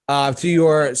to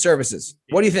your services.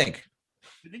 What do you think?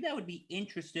 I think that would be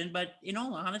interesting, but in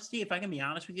all honesty, if I can be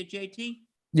honest with you, JT,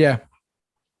 yeah,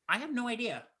 I have no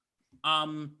idea.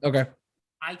 Okay.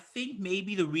 I think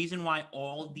maybe the reason why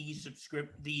all these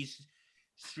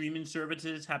streaming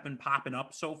services have been popping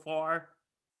up so far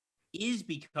is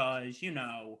because,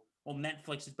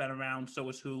 Netflix has been around, so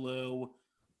is Hulu,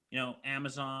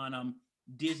 Amazon,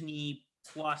 Disney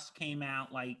Plus came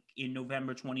out like in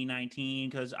November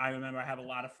 2019, because I remember I have a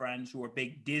lot of friends who are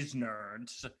big Disney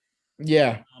nerds.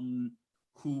 Yeah.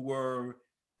 Who were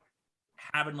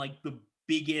having like the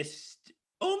biggest,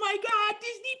 oh my God,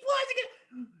 Disney Plus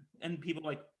again. And people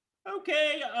like,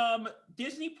 okay,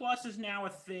 Disney Plus is now a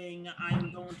thing.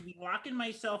 I'm going to be locking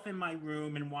myself in my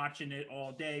room and watching it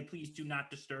all day. Please do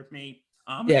not disturb me.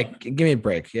 Give me a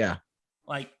break. Yeah.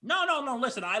 Like, no.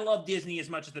 Listen, I love Disney as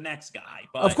much as the next guy.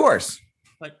 But, of course.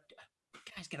 But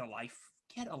guys, get a life.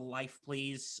 Get a life,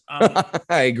 please.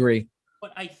 I agree.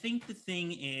 But I think the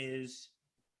thing is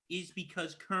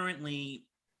because currently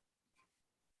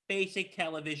basic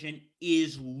television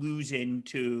is losing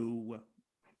to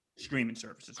streaming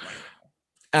services right now.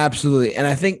 Absolutely. And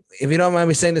I think, if you don't mind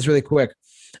me saying this really quick,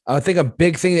 I think a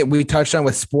big thing that we touched on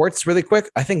with sports really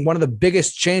quick, I think one of the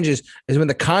biggest changes is when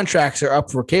the contracts are up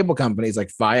for cable companies like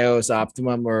Fios,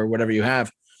 Optimum, or whatever you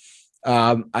have.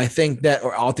 I think that,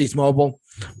 or Altice Mobile,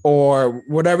 or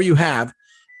whatever you have,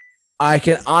 I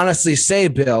can honestly say,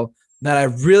 Bill, that I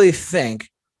really think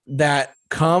that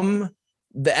come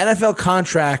the NFL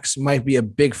contracts might be a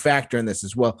big factor in this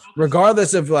as well.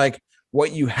 Regardless of like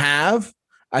what you have,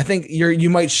 I think you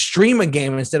might stream a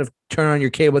game instead of turn on your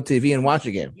cable TV and watch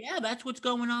a game. Yeah, that's what's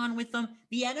going on with them.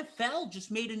 The NFL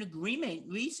just made an agreement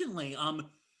recently.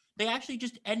 They actually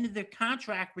just ended their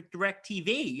contract with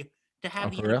DirecTV to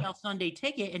have the NFL Sunday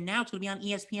Ticket, and now it's going to be on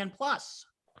ESPN Plus.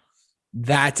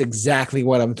 That's exactly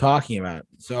what I'm talking about.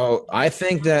 So I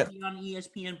think that on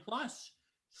ESPN Plus.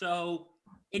 So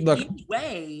in a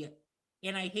way,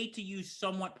 and I hate to use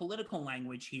somewhat political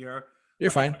language here.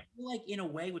 You're fine. I feel like in a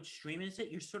way, with streaming,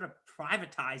 you're sort of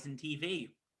privatizing TV.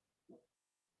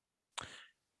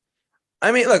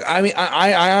 I mean, look. I mean,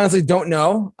 I honestly don't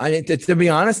know. I mean, to be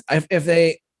honest, if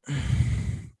they,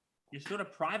 you're sort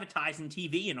of privatizing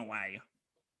TV in a way.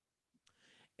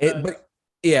 But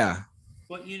yeah.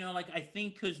 But, I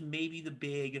think because maybe the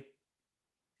big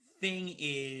thing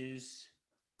is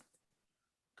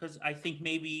because I think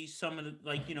maybe some of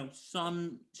the,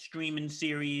 some streaming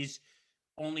series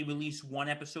only release one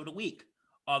episode a week.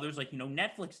 Others,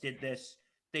 Netflix did this.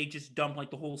 They just dump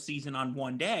the whole season on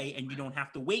one day, and you don't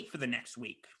have to wait for the next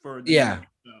week for the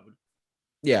episode.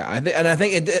 Yeah, I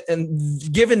think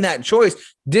given that choice,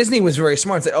 Disney was very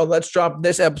smart. Said, "Oh, let's drop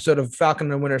this episode of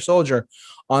Falcon and Winter Soldier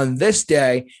on this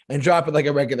day and drop it like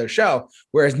a regular show."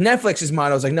 Whereas Netflix's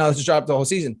model is like, "No, let's just drop the whole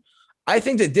season." I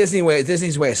think that Disney's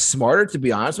way is smarter. To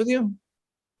be honest with you,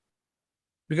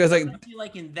 because like I feel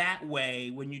like in that way,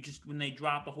 when they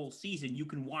drop the whole season, you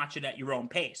can watch it at your own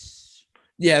pace.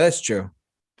 yeah, that's true.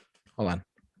 Hold on.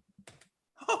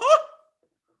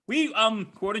 We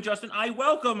quoting Justin, I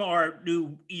welcome our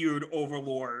new eared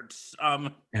overlords.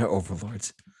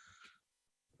 Overlords.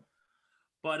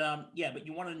 But yeah,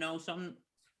 you want to know something?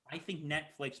 I think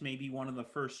Netflix may be one of the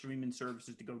first streaming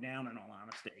services to go down, in all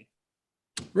honesty.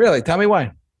 Really? Tell me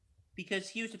why. Because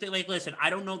here's the thing, like, listen, I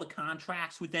don't know the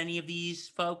contracts with any of these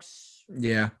folks.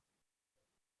 Yeah.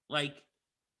 Like,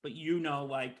 but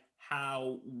like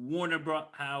how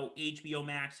how HBO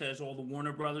Max has all the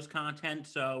Warner Brothers content,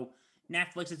 so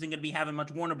Netflix isn't going to be having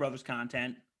much Warner Brothers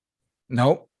content.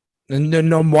 Nope.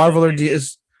 No Marvel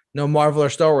no Marvel or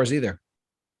Star Wars either.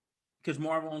 Because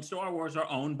Marvel and Star Wars are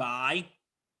owned by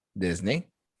Disney.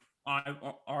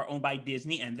 Are owned by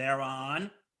Disney, and they're on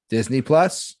Disney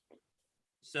Plus.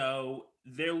 So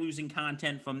they're losing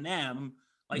content from them.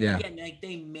 Like, yeah. Again, like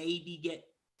they maybe get,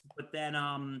 but then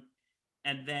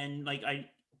and then like I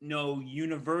know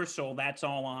Universal, that's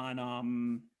all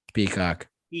on Peacock.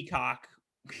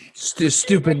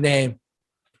 Stupid name.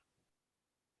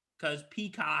 Because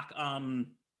Peacock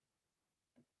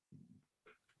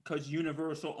because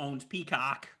Universal owns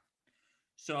Peacock,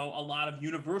 so a lot of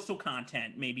Universal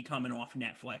content may be coming off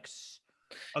Netflix.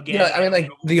 Again, yeah, I mean, like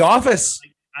The Office.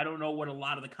 I don't know what a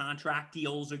lot of the contract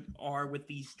deals are with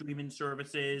these streaming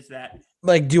services that.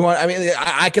 Like, do you want? I mean,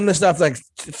 I can list off like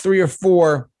 3 or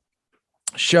 4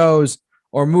 shows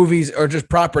or movies or just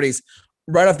properties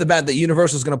right off the bat that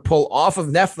Universal is going to pull off of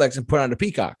Netflix and put onto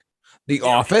Peacock. The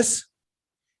Office.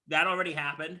 That already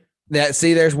happened.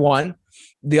 There's one.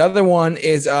 The other one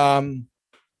is the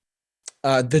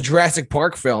Jurassic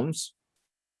Park films.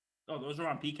 Oh, those are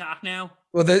on Peacock now?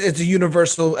 Well, it's a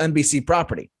Universal NBC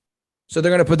property. So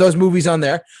they're going to put those movies on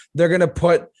there. They're going to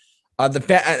put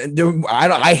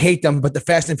I hate them, but the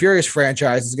Fast and Furious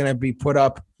franchise is going to be put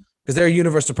up because they're a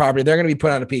Universal property. They're going to be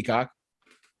put on a Peacock.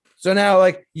 So now,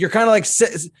 like, you're kind of like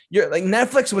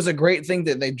Netflix was a great thing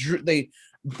that they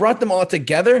brought them all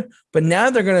together, but now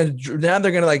they're gonna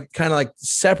like kind of like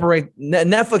separate.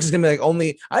 Netflix is gonna be like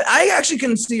only. I actually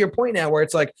can see your point now, where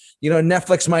it's like,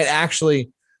 Netflix might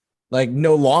actually like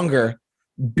no longer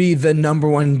be the number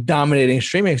one dominating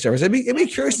streaming service. It'd be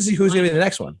curious to see who's gonna be the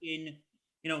next one.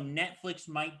 Netflix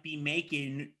might be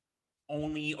making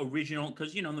only original,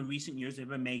 because in the recent years they've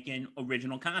been making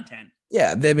original content.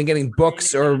 Yeah, they've been getting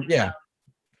books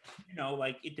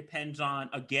like it depends on,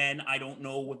 again, I don't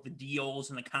know what the deals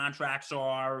and the contracts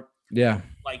are. Yeah.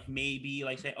 Like maybe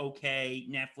like say, okay,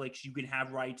 Netflix, you can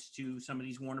have rights to some of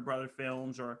these Warner Brother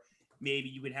films, or maybe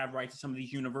you would have rights to some of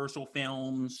these Universal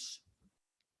films.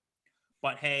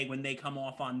 But hey, when they come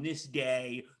off on this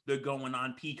day, they're going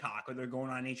on Peacock or they're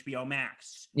going on HBO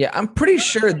Max. Yeah, I'm pretty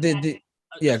sure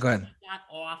yeah, go ahead.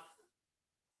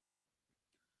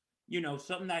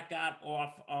 Something that got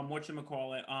off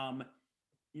whatchamacallit,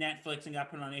 Netflix and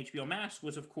got put on HBO Max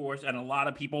was, of course, and a lot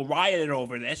of people rioted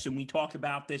over this, and we talked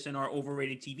about this in our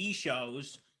overrated TV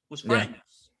shows, was Friends. Yeah.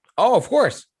 Oh, of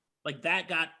course. Like that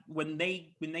got when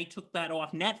they took that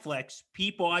off Netflix,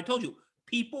 people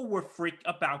were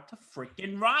about to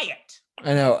freaking riot.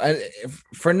 I know,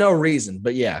 for no reason,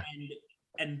 but yeah.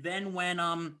 And then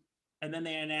and then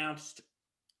they announced,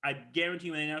 I guarantee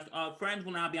you, when they announced Friends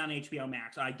will now be on HBO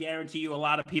Max. I guarantee you, a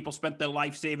lot of people spent their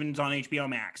life savings on HBO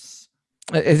Max.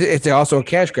 It's also a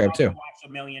cash grab too. Watched a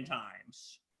million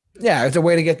times. Yeah, it's a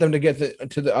way to get them to get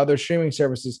to the other streaming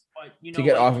services to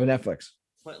get off of Netflix.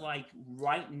 But like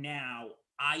right now,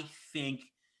 I think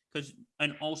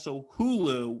and also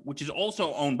Hulu, which is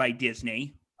also owned by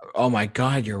Disney. Oh my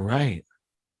God, you're right.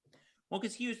 Well,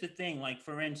 because here's the thing, like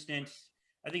for instance,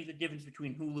 I think the difference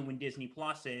between Hulu and Disney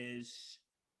Plus is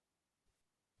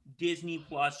Disney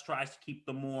Plus tries to keep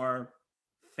the more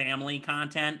family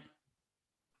content.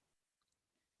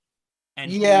 And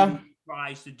Hulu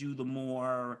tries to do the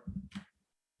more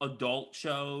adult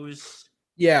shows.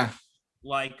 Yeah.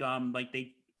 Like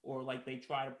they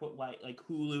try to put like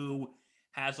Hulu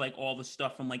has like all the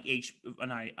stuff from like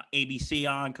ABC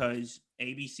on, because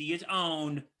ABC is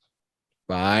owned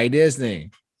by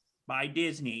Disney.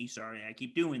 Sorry, I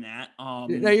keep doing that.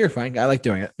 No, you're fine. I like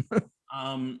doing it.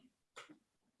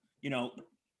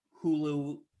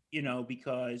 Hulu,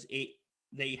 because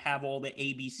they have all the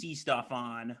ABC stuff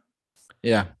on.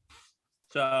 Yeah.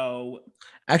 So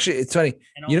actually, it's funny.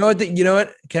 You know what?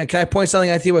 Can I point something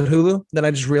out to you about Hulu that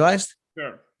I just realized?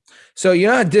 Sure. So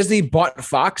how Disney bought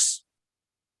Fox?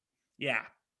 Yeah.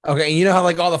 Okay, and you know how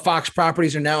like all the Fox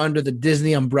properties are now under the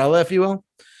Disney umbrella, if you will?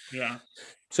 Yeah.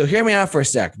 So hear me out for a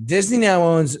sec. Disney now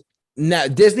owns now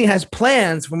Disney has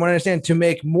plans, from what I understand, to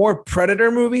make more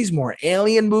Predator movies, more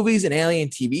Alien movies, and Alien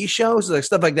TV shows, like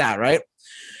stuff like that, right?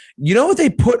 You know what they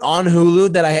put on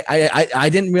Hulu that I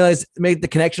didn't realize made the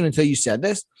connection until you said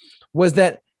this was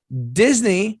that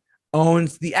Disney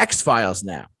owns the X-Files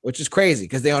now, which is crazy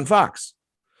because they own Fox.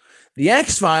 The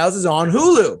X-Files is on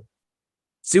Hulu.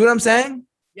 See what I'm saying?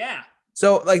 Yeah.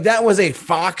 So like that was a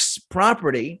Fox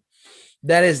property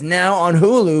that is now on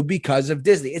Hulu because of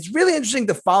Disney. It's really interesting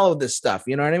to follow this stuff.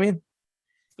 You know what I mean?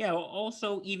 Yeah. Well,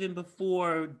 also, even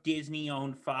before Disney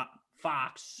owned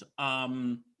Fox,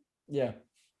 Yeah.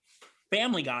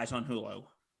 Family Guy's on Hulu.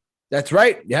 That's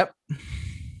right. Yep.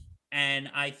 And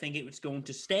I think it was going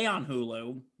to stay on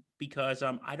Hulu because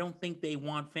I don't think they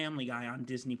want Family Guy on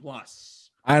Disney Plus.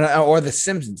 I don't know, or The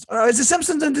Simpsons. Oh, is The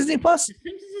Simpsons on Disney Plus? The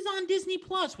Simpsons is on Disney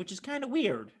Plus, which is kind of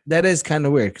weird. That is kind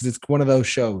of weird because it's one of those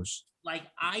shows. Like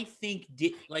I think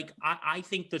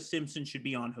The Simpsons should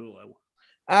be on Hulu.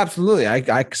 Absolutely,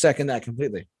 I second that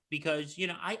completely. Because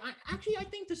I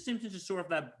think The Simpsons is sort of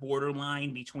that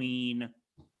borderline between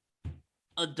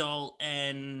adult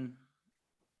and,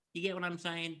 you get what I'm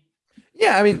saying?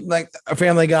 Yeah, I mean, like a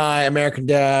Family Guy, American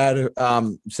Dad,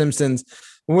 Simpsons,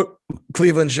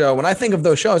 Cleveland Show. When I think of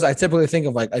those shows, I typically think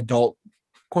of like adult,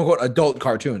 quote unquote, adult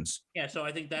cartoons. Yeah, so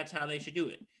I think that's how they should do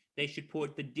it. They should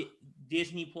put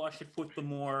Disney Plus should put the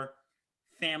more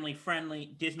family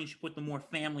friendly. Disney should put the more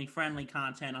family friendly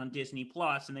content on Disney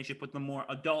Plus, and they should put the more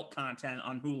adult content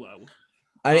on Hulu.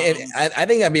 I think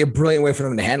that'd be a brilliant way for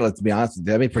them to handle it. To be honest,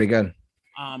 that'd be pretty good.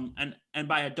 And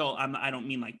by adult, I don't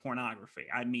mean like pornography.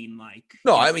 I mean like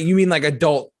no, I mean you mean like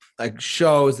adult like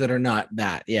shows that are not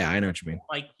that. Yeah, I know what you mean.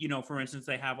 Like for instance,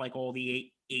 they have like all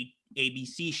the eight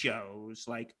ABC shows.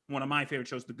 Like one of my favorite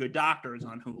shows, The Good Doctor, is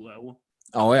on Hulu.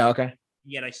 Oh yeah, okay.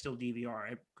 Yet I still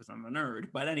DVR it because I'm a nerd.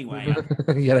 But anyway,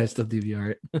 yet I still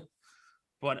DVR it.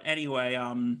 But anyway,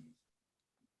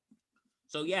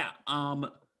 so yeah,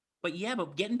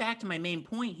 but getting back to my main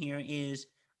point here is,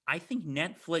 I think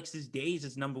Netflix's days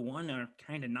as number one are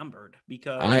kind of numbered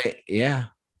because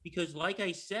like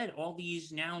I said, all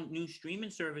these now new streaming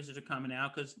services are coming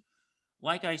out because,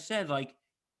 like I said, like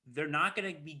they're not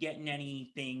going to be getting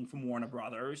anything from Warner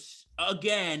Brothers.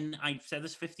 Again, I've said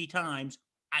this 50 times.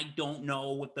 I don't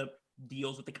know what the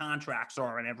deals with the contracts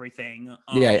are and everything.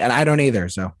 Yeah, and I don't either.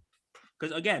 So,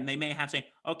 because again, they may have say,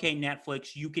 okay,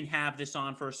 Netflix, you can have this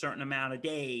on for a certain amount of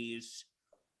days,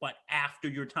 but after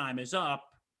your time is up,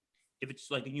 if it's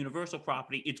like a Universal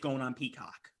property, it's going on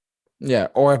Peacock. Yeah,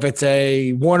 or if it's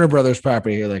a Warner Brothers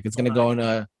property, like it's going to go on.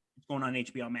 It's going on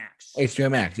HBO Max. HBO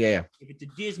Max, yeah. If it's a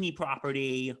Disney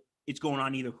property, it's going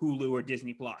on either Hulu or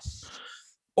Disney Plus.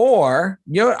 Or,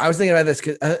 I was thinking about this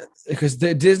because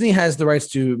Disney has the rights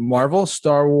to Marvel,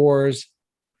 Star Wars,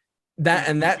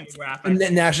 and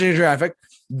National Geographic.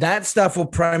 That stuff will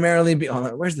primarily be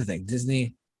on. Where's the thing?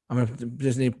 Disney. I'm gonna put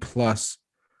Disney Plus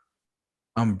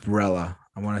umbrella.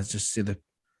 I want to just see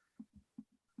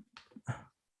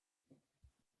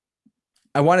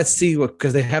I want to see what,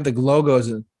 because they have the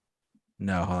logos.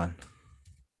 No, hold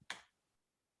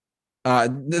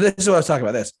on. This is what I was talking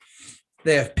about. This.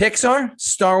 They have Pixar,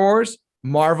 Star Wars,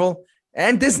 Marvel,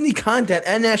 and Disney content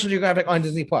and National Geographic on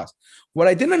Disney Plus. What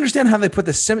I didn't understand how they put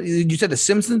you said the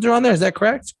Simpsons are on there. Is that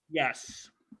correct? Yes.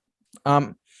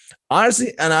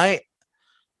 Honestly, and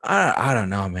I don't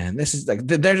know, man. This is like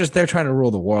they're trying to rule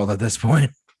the world at this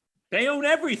point. They own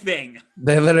everything.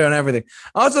 They literally own everything.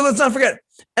 Also, let's not forget.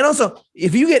 And also,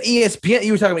 if you get ESPN,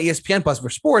 you were talking about ESPN Plus for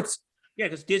sports. Yeah,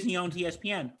 because Disney owns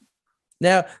ESPN.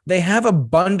 Now they have a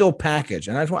bundle package,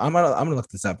 and I'm gonna look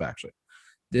this up actually.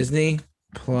 Disney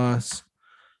Plus,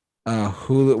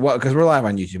 Hulu. Well, because we're live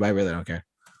on YouTube, I really don't care.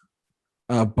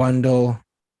 Bundle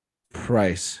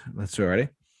price. Let's do it. Ready?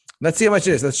 Let's see how much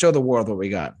it is. Let's show the world what we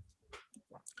got.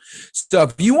 So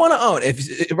if you want to own,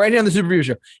 if right here on the Super Review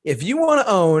Show, if you want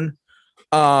to own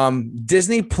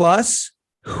Disney Plus,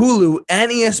 Hulu,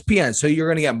 and ESPN, so you're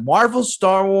gonna get Marvel,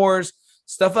 Star Wars,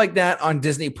 stuff like that on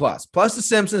Disney Plus The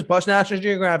Simpsons, plus National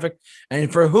Geographic.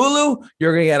 And for Hulu,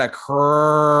 you're going to get a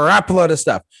crap load of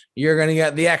stuff. You're going to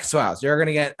get the X-Files. You're going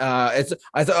to get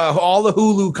all the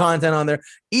Hulu content on there.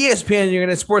 ESPN, you're going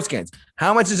to get sports games.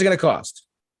 How much is it going to cost?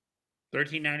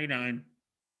 $13.99.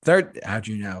 How'd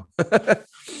you know?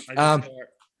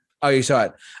 Oh, you saw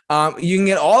it. You can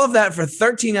get all of that for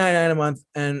 $13.99 a month,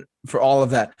 and for all of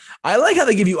that, I like how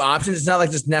they give you options. It's not like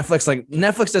just Netflix. Like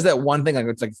Netflix does that one thing, like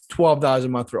it's like $12 a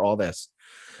month for all this.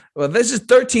 Well, this is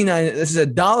 $13.99. This is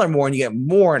 $1 more, and you get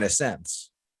more in a sense,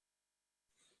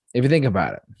 if you think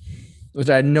about it, which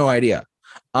I had no idea.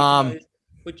 But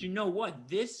you know what?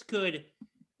 This could,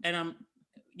 and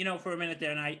for a minute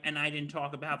there, and I didn't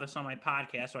talk about this on my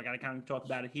podcast, so I got to kind of talk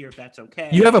about it here, if that's okay.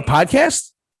 You have a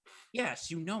podcast?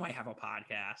 Yes, I have a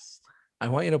podcast. I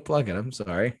want you to plug it. I'm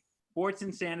sorry. Sports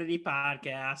Insanity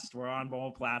Podcast. We're on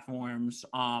both platforms.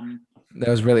 That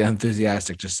was really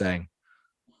enthusiastic, just saying.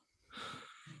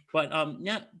 But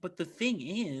but the thing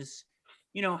is,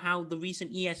 how the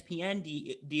recent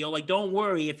ESPN deal, like, don't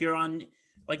worry if you're on,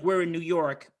 like, we're in New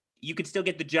York, you could still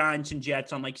get the Giants and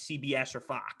Jets on like CBS or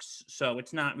Fox. So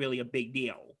it's not really a big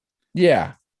deal.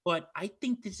 Yeah. But I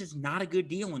think this is not a good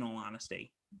deal, in all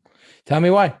honesty. Tell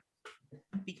me why.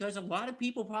 Because a lot of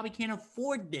people probably can't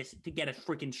afford this to get a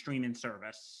freaking streaming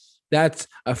service. That's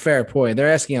a fair point.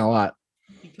 They're asking a lot.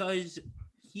 Because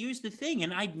here's the thing,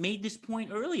 and I made this point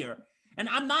earlier, and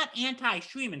I'm not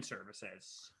anti-streaming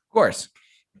services. Of course.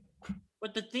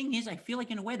 But the thing is, I feel like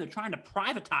in a way they're trying to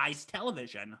privatize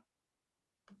television.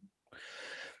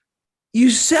 You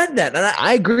said that, and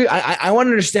I agree. I want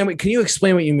to understand. Can you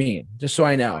explain what you mean, just so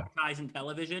I know? Privatizing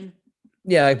television?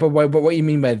 Yeah, but what you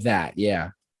mean by that?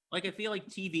 Yeah. Like, I feel like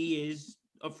TV is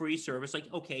a free service. Like,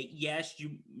 okay, yes,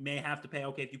 you may have to pay.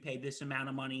 Okay, if you pay this amount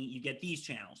of money, you get these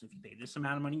channels. If you pay this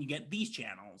amount of money, you get these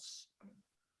channels.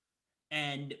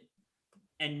 And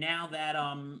now that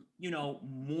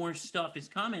more stuff is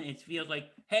coming, it feels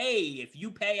like, hey, if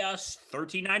you pay us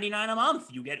 $13.99 a month,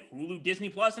 you get Hulu, Disney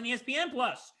Plus, and ESPN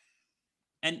Plus.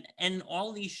 And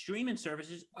all these streaming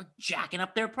services are jacking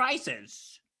up their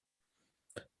prices.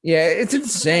 Yeah, it's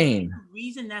insane. The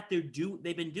reason that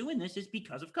they've been doing this is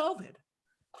because of COVID.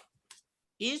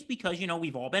 Is because,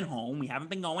 we've all been home, we haven't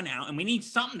been going out, and we need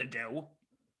something to do.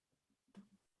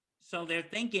 So they're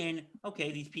thinking,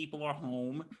 okay, these people are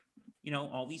home.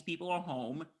 All these people are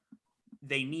home.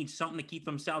 They need something to keep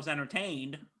themselves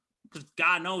entertained, because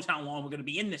God knows how long we're going to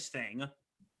be in this thing.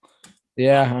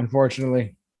 Yeah,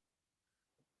 unfortunately.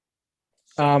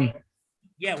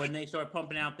 Yeah, when they start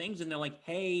pumping out things and they're like,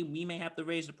 hey, we may have to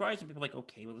raise the price. And people are like,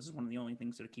 okay, well, this is one of the only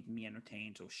things that are keeping me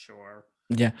entertained, so sure.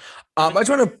 Yeah. I just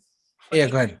want to... Yeah,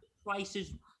 go ahead.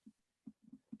 Prices...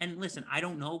 And listen, I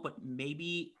don't know, but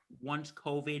maybe once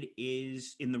COVID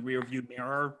is in the rearview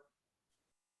mirror...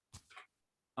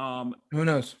 Who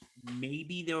knows?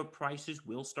 Maybe their prices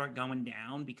will start going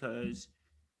down because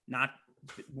not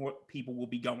more people will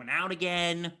be going out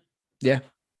again. Yeah.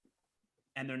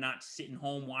 And they're not sitting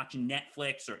home watching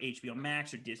Netflix or HBO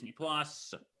Max or Disney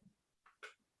Plus.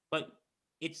 But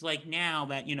it's like now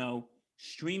that,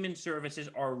 streaming services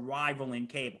are rivaling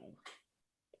cable.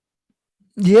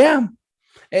 Yeah.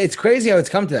 It's crazy how it's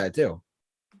come to that too.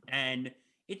 And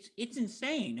it's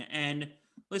insane. And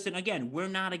listen, again, we're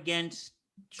not against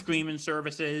streaming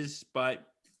services, but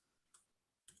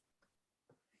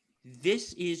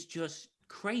this is just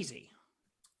crazy.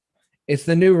 It's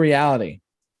the new reality.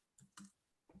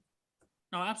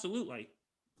 No, absolutely.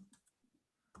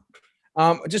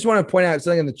 I just want to point out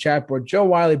something in the chat board. Joe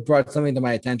Wiley brought something to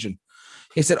my attention.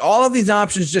 He said, all of these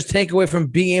options just take away from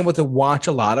being able to watch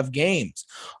a lot of games.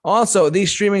 Also,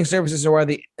 these streaming services are why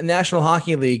the National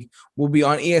Hockey League will be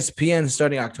on ESPN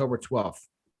starting October 12th.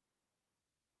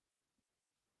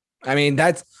 I mean,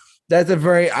 that's a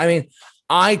very,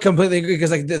 I completely agree,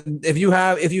 because like if you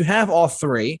have all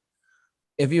three,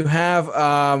 if you have,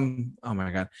 oh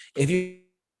my God, if you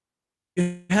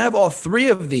have all three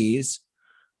of these,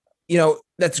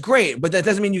 that's great, but that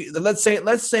doesn't mean let's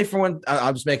say for one,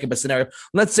 I'll just make up a scenario.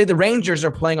 Let's say the Rangers are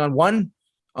playing on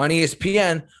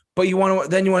ESPN, but you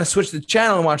want to switch the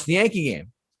channel and watch the Yankee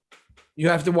game. You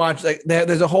have to watch, like,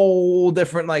 there's a whole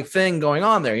different like thing going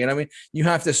on there. You know what I mean? You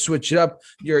have to switch it up.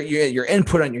 Your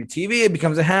input on your TV, it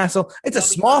becomes a hassle. It's a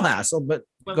small hassle, but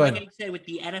go ahead. Like I said, with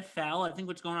the NFL, I think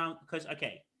what's going on, because,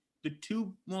 okay, the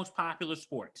two most popular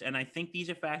sports, and I think these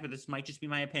are facts, but this might just be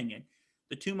my opinion.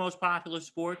 The two most popular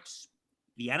sports,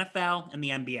 the NFL and the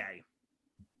NBA.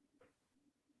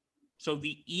 So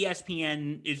the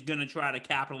ESPN is going to try to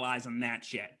capitalize on that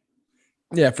shit.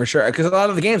 Yeah, for sure. Because a lot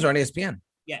of the games are on ESPN.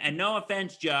 Yeah, and no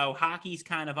offense, Joe, hockey's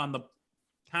kind of on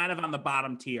the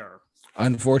bottom tier.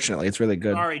 Unfortunately, it's really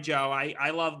good. Sorry, Joe. I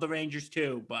love the Rangers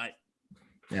too, but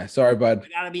yeah, sorry, bud.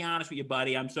 I gotta be honest with you,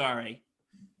 buddy. I'm sorry.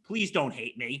 Please don't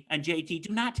hate me. And JT,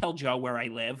 do not tell Joe where I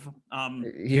live.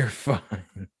 You're fine.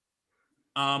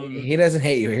 He doesn't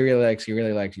hate you. He really likes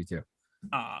you too.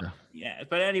 Yeah.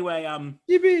 But anyway,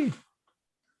 yippee.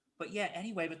 But yeah,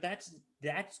 anyway, but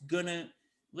that's gonna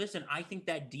listen. I think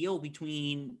that deal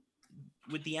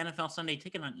with the NFL Sunday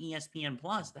Ticket on ESPN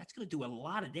Plus, that's gonna do a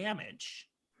lot of damage.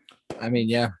 I mean,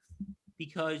 yeah,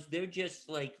 because they're just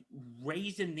like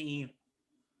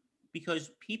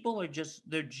because people are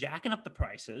they're jacking up the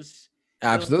prices.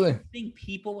 Absolutely. So I think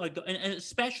people are, and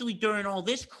especially during all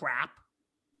this crap,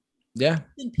 Yeah.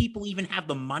 Think people even have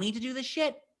the money to do this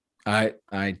shit?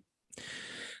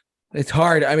 It's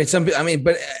hard. I mean,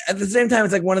 but at the same time,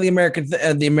 it's like one of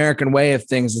the the American way of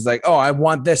things is like, oh, I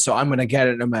want this, so I'm going to get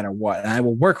it no matter what. And I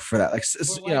will work for that. Like,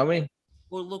 you know what I mean?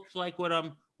 Well, it looks like what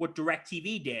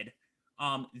DirecTV did.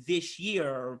 This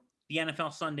year, the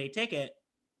NFL Sunday Ticket.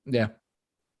 Yeah.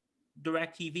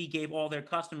 DirecTV gave all their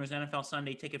customers NFL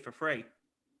Sunday Ticket for free.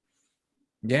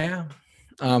 Yeah.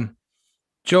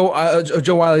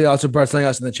 Joe Wiley also brought something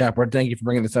else in the chat board. Thank you for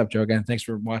bringing this up, Joe. Again, thanks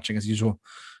for watching as usual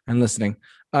and listening.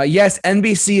 Yes,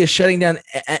 NBC is shutting down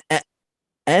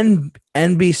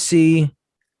NBC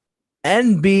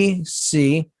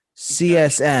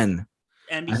CSN.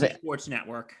 NBC Sports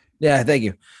Network. Yeah, thank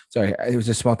you. Sorry, it was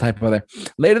a small typo there.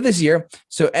 Later this year,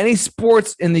 so any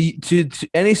sports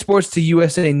to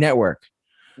USA Network,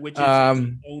 which is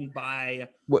owned by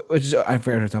I forgot what I'm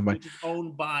talking about. Which is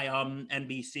owned by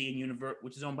NBC and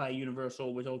which is owned by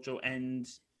Universal, which also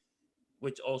owns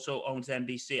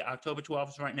NBC. October 12th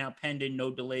is right now pending. No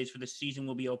delays for the season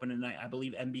will be open tonight. I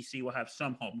believe NBC will have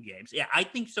some home games. Yeah, I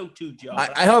think so too, Joe.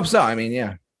 I hope so. I mean,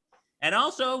 yeah. And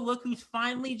also, look who's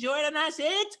finally joining us.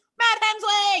 It's Matt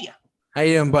Hensley. How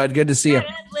you doing, bud? Good to see you. Matt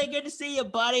Hensley, good to see you,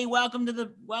 buddy. Welcome to the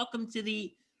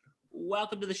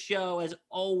show as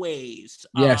always.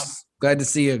 Yes, glad to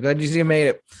see you. Glad you made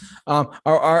it.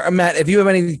 Matt, if you have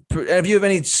any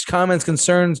comments,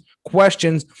 concerns,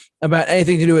 questions about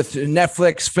anything to do with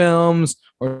Netflix films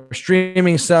or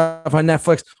streaming stuff on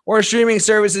Netflix or streaming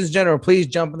services in general, please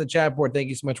jump in the chat board. Thank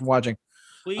you so much for watching.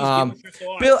 Please give us your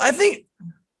thoughts. Bill, I think,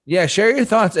 yeah, share your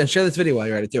thoughts and share this video while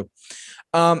you're at it too.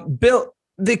 Bill,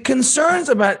 the concerns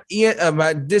about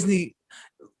Disney,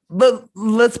 but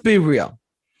let's be real.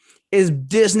 Is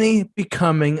Disney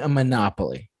becoming a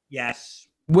monopoly? Yes.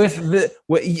 Yes.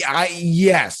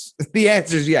 The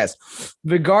answer is yes.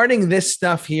 Regarding this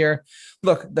stuff here,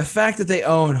 look, the fact that they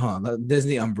own the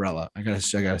Disney umbrella. I gotta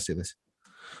see this.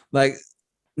 Like,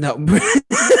 no, literally,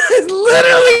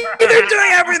 they're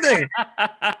doing everything.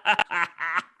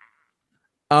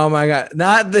 Oh my God.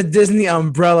 Not the Disney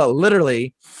umbrella.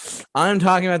 Literally. I'm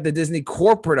talking about the Disney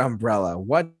corporate umbrella.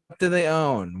 What do they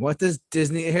own? What does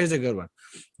Disney? Here's a good one.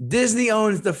 Disney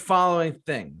owns the following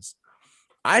things.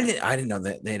 I didn't know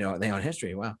that they own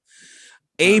history. Wow.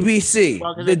 ABC,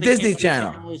 the Disney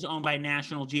Channel is owned by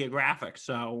National Geographic.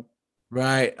 So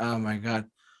right. Oh my God.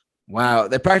 Wow.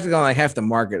 They're practically on like half the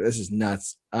market. This is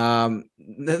nuts. So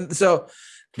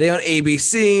they own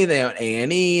ABC, they own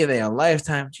A&E, they own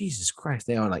Lifetime. Jesus Christ.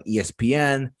 They own like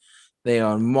ESPN. They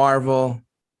own Marvel.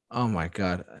 Oh my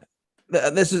God.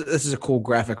 This is a cool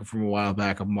graphic from a while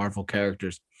back of Marvel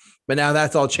characters. But now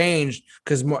that's all changed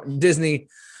because Disney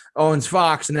owns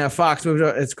Fox, and now Fox moved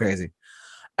on. It's crazy.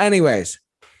 Anyways,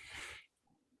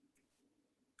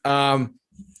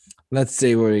 let's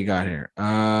see what we got here.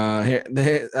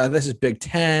 This is Big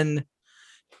Ten.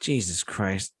 Jesus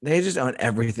Christ, they just own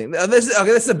everything. This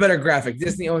is a better graphic.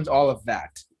 Disney owns all of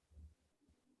that.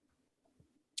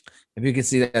 If you can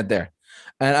see that there.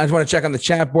 And I just want to check on the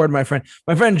chat board, my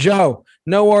friend Joe.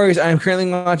 No worries. I'm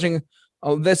currently watching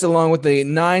this along with the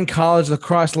 9 college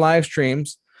lacrosse live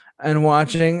streams and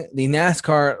watching the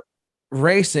NASCAR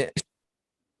iRacing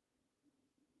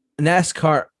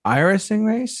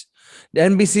race. The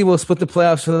NBC will split the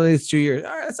playoffs for these 2 years.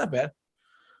 All right, that's not bad.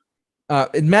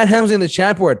 Matt Helmsley in the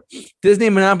chat board. Disney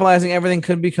monopolizing everything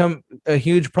could become a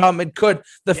huge problem. It could.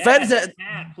 The Feds.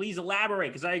 Matt, please elaborate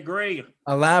because I agree.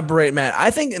 Elaborate, Matt.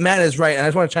 I think Matt is right, and I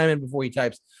just want to chime in before he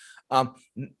types.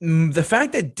 The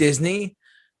fact that Disney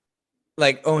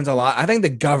owns a lot, I think the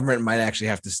government might actually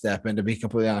have to step in, to be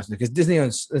completely honest, because Disney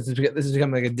owns this is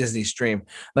becoming like a Disney stream.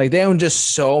 Like they own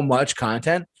just so much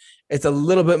content. It's a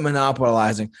little bit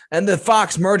monopolizing. And the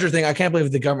Fox merger thing, I can't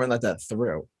believe the government let that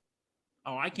through.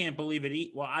 Oh, I can't believe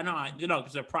it. Well, I know,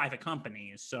 because they're private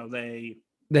companies, so they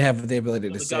have the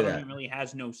ability to say that. The government really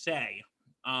has no say.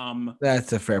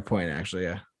 That's a fair point, actually.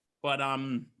 Yeah. But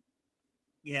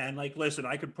yeah, and listen,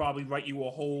 I could probably do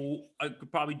a whole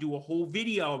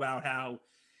video about how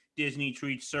Disney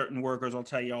treats certain workers. I'll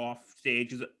tell you off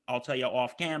stage. I'll tell you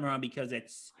off camera because they're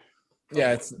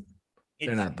not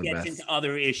the best. Into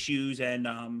other issues, and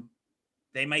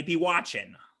they might be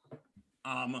watching.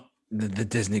 The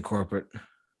Disney corporate.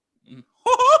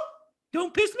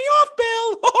 Don't piss me off,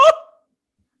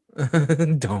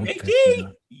 Bill. Don't.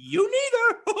 You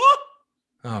neither.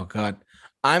 Oh God.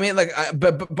 I mean,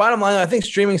 but bottom line, I think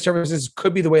streaming services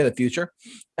could be the way of the future,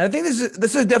 and I think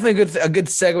this is definitely a good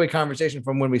segue conversation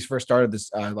from when we first started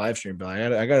this live stream. But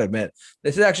I gotta admit,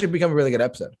 this has actually become a really good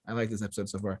episode. I like this episode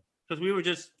so far because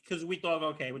we thought,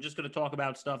 okay, we're just gonna talk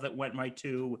about stuff that went right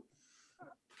to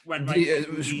went right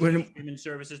from movies to streaming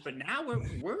services, but now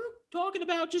we're talking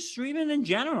about just streaming in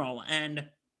general and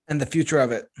the future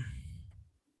of it.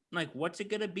 Like, what's it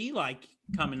gonna be like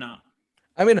coming up?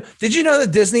 I mean, did you know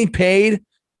that Disney paid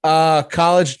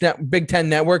Big Ten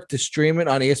Network to stream it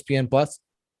on ESPN Plus?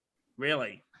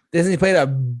 Really? Disney paid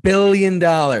 $1 billion.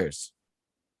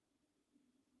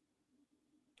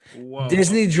 Whoa,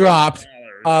 Disney dropped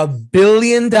 $1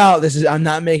 billion. I'm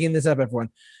not making this up, everyone.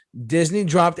 Disney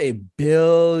dropped $1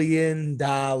 billion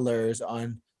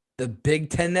on the Big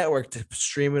Ten Network to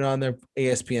stream it on their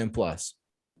ESPN Plus.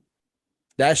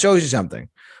 That shows you something.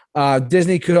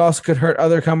 Disney could hurt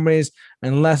other companies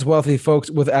and less wealthy folks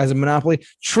as a monopoly.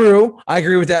 True, I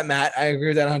agree with that, Matt. I agree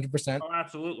with that 100%. Oh,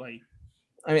 absolutely.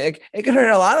 I mean, it could hurt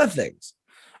a lot of things.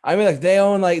 I mean,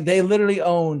 they literally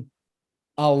own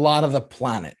a lot of the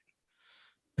planet.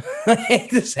 I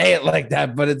hate to say it like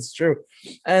that, but it's true.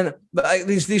 And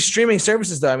these streaming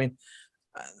services, though, I mean,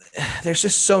 there's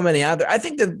just so many out there. I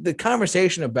think the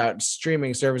conversation about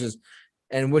streaming services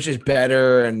and which is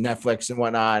better and Netflix and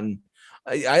whatnot. And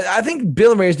I think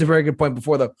Bill raised a very good point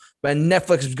before, though, but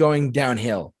Netflix is going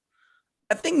downhill.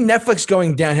 I think Netflix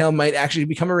going downhill might actually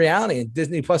become a reality, and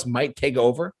Disney Plus might take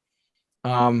over.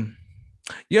 Any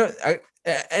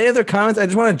other comments? I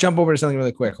just want to jump over to something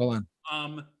really quick. Hold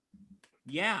on.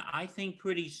 Yeah, I think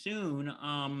pretty soon.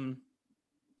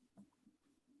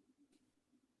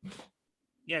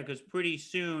 Yeah, because pretty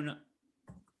soon,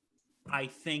 I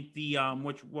think the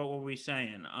what were we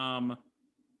saying?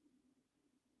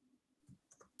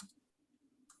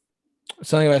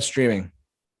 Something about streaming.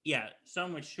 Yeah,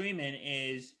 something with streaming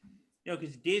is,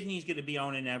 because Disney's going to be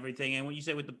owning everything, and what you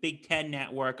said with the Big Ten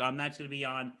Network, that's going to be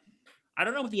on. I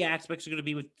don't know what the aspects are going to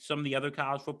be with some of the other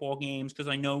college football games, because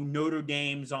I know Notre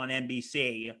Dame's on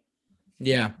NBC.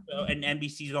 Yeah. And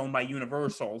NBC's owned by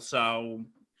Universal, so.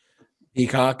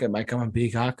 Peacock, it might come on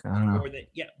Peacock. I don't know.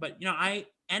 But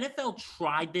NFL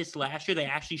tried this last year. They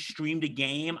actually streamed a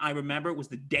game. I remember it was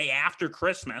the day after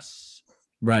Christmas.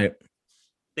 Right.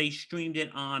 They streamed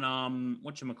it on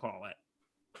whatchamacallit.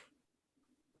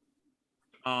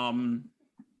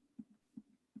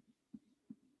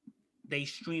 They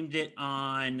streamed it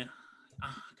on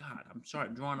God, I'm sorry,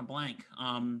 I'm drawing a blank.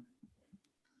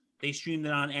 They streamed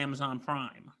it on Amazon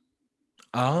Prime.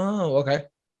 Oh, okay.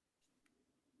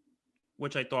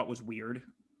 Which I thought was weird.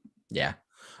 Yeah.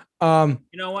 You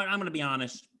know what? I'm going to be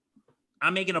honest.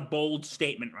 I'm making a bold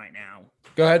statement right now.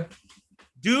 Go ahead.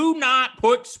 Do not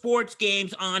put sports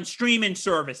games on streaming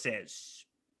services.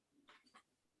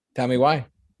 Tell me why.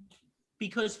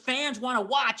 Because fans want to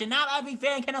watch, and not every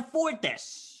fan can afford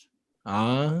this.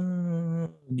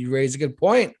 You raise a good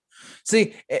point.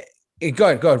 See, go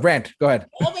ahead, rant. Go ahead.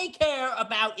 All they care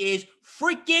about is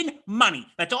freaking money.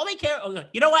 That's all they care.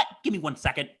 You know what? Give me 1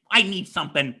 second. I need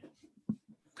something.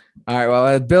 All right.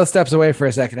 Well, Bill steps away for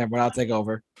a second, everyone. I'll take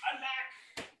over. I'm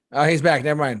back. Oh, he's back.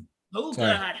 Never mind. Oh,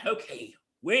 sorry. God. Okay.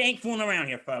 We ain't fooling around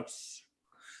here, folks.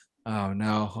 Oh,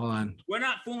 no. Hold on. We're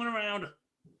not fooling around.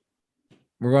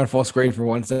 We're going full screen for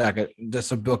 1 second, just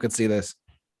so Bill could see this.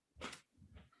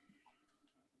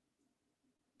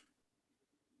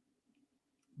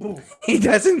 He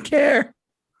doesn't care.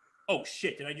 Oh,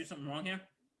 shit. Did I do something wrong here?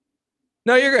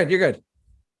 No, you're good. You're good.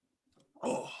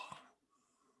 Oh.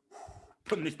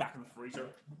 Putting this back in the freezer.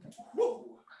 Woo.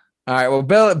 All right. Well,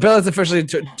 Bill is officially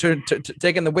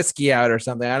taking the whiskey out or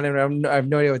something. I don't know. I have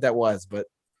no idea what that was, but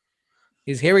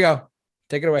here we go.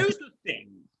 Take it away. Here's the thing.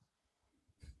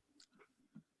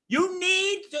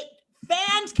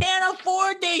 Fans can't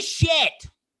afford this shit.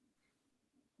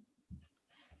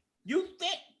 You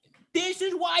think this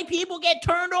is why people get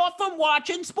turned off from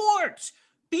watching sports?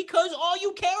 Because all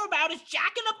you care about is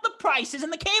jacking up the prices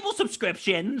and the cable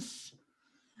subscriptions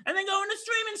and then going to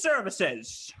streaming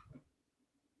services.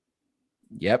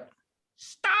 Yep.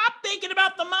 Stop thinking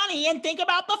about the money and think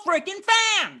about the freaking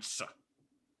fans.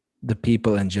 The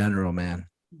people in general, man.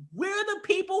 We're the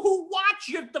people who watch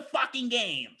the fucking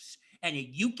games. And if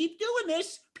you keep doing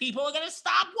this, people are going to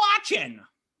stop watching.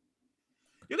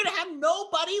 You're going to have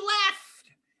nobody left.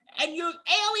 And you're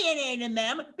alienating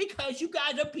them because you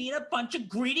guys are being a bunch of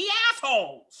greedy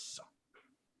assholes.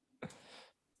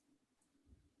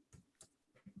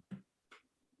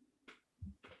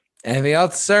 Anything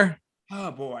else, sir?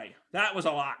 Oh, boy. That was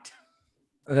a lot.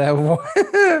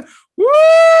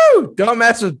 Woo! Don't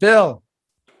mess with Bill.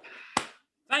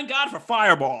 Thank God for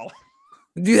Fireball.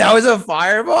 Dude, that was a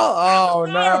fireball? Oh,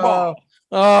 no.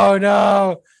 Oh,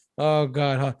 no. Oh,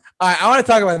 God. All right, I want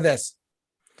to talk about this.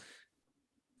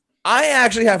 I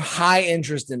actually have high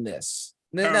interest in this.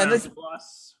 Now,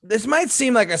 this might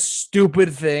seem like a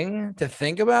stupid thing to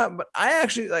think about, but I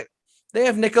actually They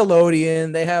have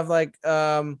Nickelodeon. They have like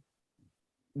the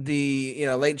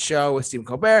Late Show with Stephen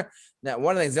Colbert. Now,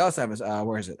 one of the things they also have is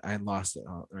where is it? I lost it.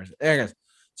 Oh, where is it? There it goes.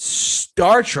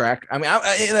 Star Trek. I mean,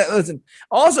 listen.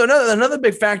 Also, another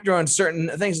big factor on certain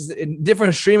things is in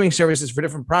different streaming services for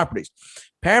different properties.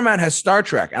 Paramount has Star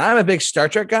Trek, and I'm a big Star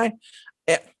Trek guy.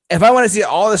 If I want to see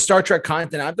all the Star Trek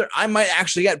content out there, I might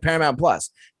actually get Paramount Plus.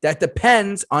 That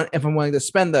depends on if I'm willing to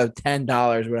spend the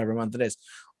 $10, whatever month it is,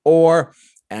 or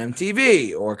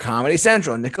MTV or Comedy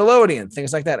Central, Nickelodeon,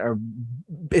 things like that. Or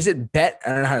is it Bet? I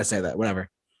don't know how to say that. Whatever.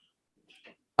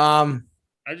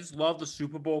 I just love the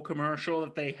Super Bowl commercial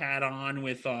that they had on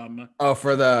with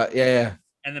for the yeah.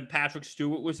 And then Patrick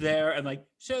Stewart was there and like,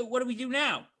 so what do we do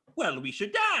now? Well, we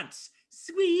should dance.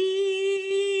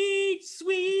 Sweet,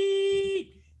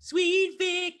 sweet, sweet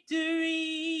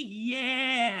victory.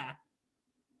 Yeah.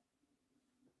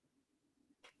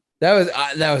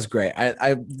 That was great.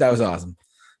 That was awesome.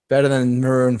 Better than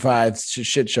Maroon 5's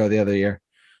shit show the other year.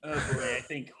 Oh boy, I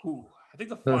think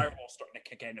the fireball's starting to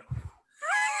kick in.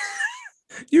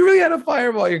 You really had a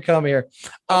fireball. You're coming here.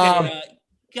 Okay,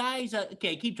 guys,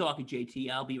 okay, keep talking, JT.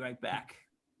 I'll be right back.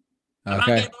 I'm not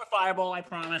getting more fireball, I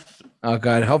promise. Oh,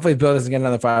 God. Hopefully Bill doesn't get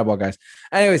another fireball, guys.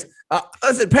 Anyways,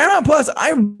 listen, Paramount Plus,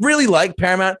 I really like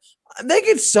Paramount. They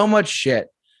get so much shit.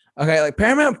 Okay, like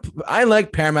Paramount, I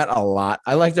like Paramount a lot.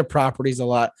 I like their properties a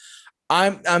lot.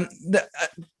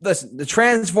 Listen, the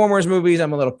Transformers movies,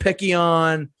 I'm a little picky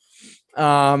on.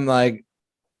 Like,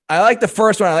 I like the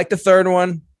first one. I like the third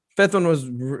one. Fourth one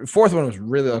was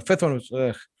really, fifth one was,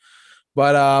 ugh.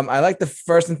 But I like the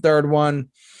first and third one.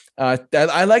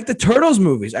 I like the Turtles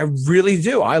movies. I really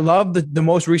do. I love the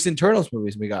most recent Turtles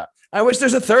movies we got. I wish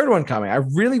there's a third one coming. I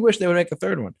really wish they would make a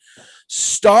third one.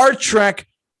 Star Trek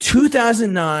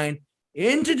 2009,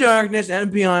 Into Darkness, and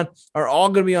Beyond are all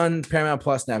going to be on Paramount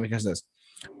Plus now because of this.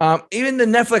 Even the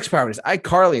Netflix properties,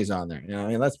 iCarly is on there. I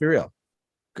mean, let's be real.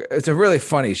 It's a really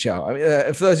funny show. I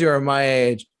mean, for those of you who are my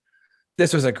age,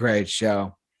 this was a great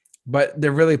show. But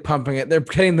they're really pumping it. They're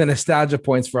getting the nostalgia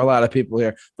points for a lot of people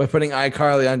here by putting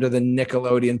iCarly under the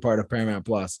Nickelodeon part of Paramount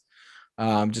Plus.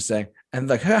 Just saying. And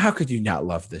like, how could you not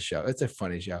love this show? It's a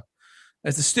funny show.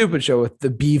 It's a stupid show with the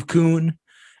Beef Coon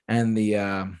and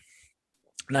the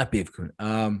not Beef Coon.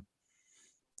 And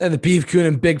the Beef Coon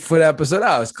and Bigfoot episode.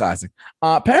 Oh, it's classic.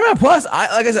 Paramount Plus.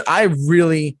 Like I said,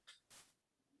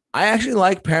 I actually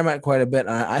like Paramount quite a bit.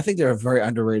 I think they're a very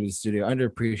underrated studio,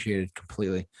 underappreciated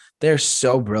completely. They're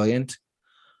so brilliant.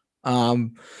 I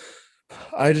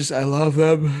love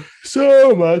them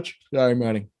so much. Sorry, I'm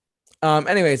running.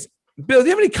 Anyways, Bill, do you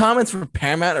have any comments for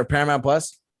Paramount or Paramount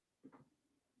Plus?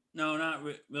 No, not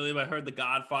really. I heard The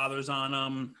Godfather's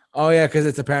on Oh yeah, because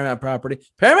it's a Paramount property.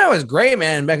 Paramount was great,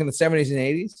 man, back in the 70s and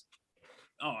 80s.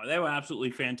 Oh, they were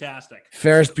absolutely fantastic.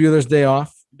 Ferris Bueller's Day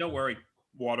Off. Don't worry,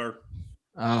 water.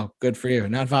 Oh, good for you.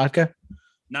 Not vodka?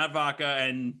 Not vodka,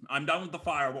 and I'm done with the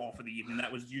fireball for the evening.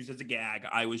 That was used as a gag.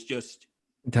 I was just...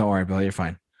 Don't worry, Bill. You're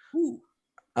fine. Ooh.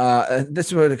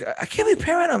 This would... I can't believe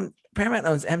Paramount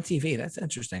owns MTV. That's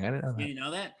interesting. I didn't know that. Did you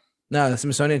know that? No, the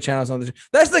Smithsonian channels on the...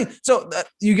 That's the thing. So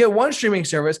you get one streaming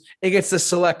service, it gets a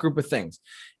select group of things.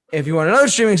 If you want another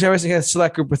streaming service, it gets a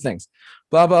select group of things.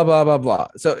 Blah, blah, blah, blah, blah.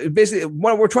 So basically,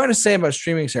 what we're trying to say about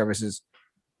streaming services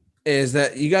is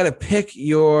that you got to pick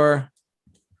your...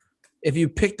 If you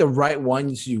pick the right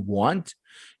ones you want,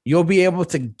 you'll be able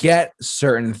to get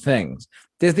certain things.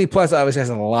 Disney Plus obviously has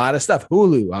a lot of stuff.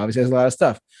 Hulu obviously has a lot of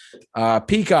stuff.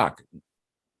 Peacock,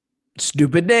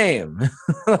 stupid name.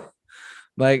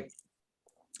 Like,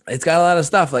 it's got a lot of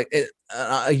stuff. Like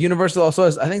Universal also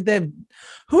has, I think they have,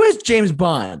 who has James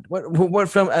Bond? What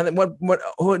film?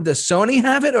 Who does Sony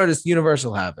have it or does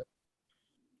Universal have it?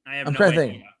 I'm trying to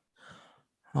think.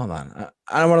 Hold on.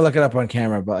 I don't want to look it up on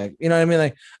camera, but like, you know what I mean?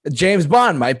 Like James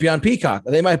Bond might be on Peacock.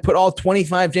 They might put all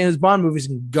 25 James Bond movies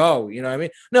and go, you know what I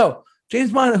mean? No,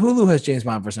 James Bond, Hulu has James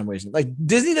Bond for some reason. Like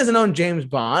Disney doesn't own James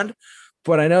Bond,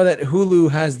 but I know that Hulu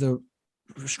has the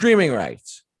streaming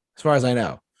rights, as far as I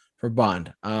know, for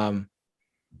Bond.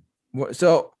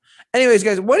 So anyways,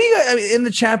 guys, what do you guys, in the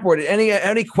chat board,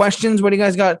 any questions? What do you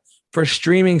guys got for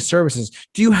streaming services?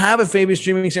 Do you have a favorite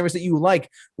streaming service that you like?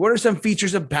 What are some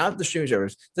features about the streaming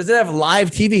service? Does it have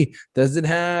live TV? Does it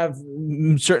have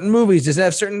certain movies? Does it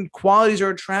have certain qualities or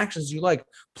attractions you like?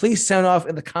 Please sound off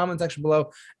in the comment section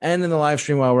below and in the live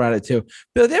stream while we're at it too.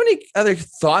 Bill, do you have any other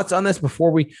thoughts on this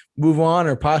before we move on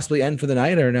or possibly end for the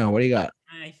night, or no? What do you got?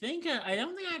 I think I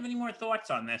don't think I have any more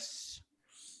thoughts on this.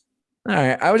 All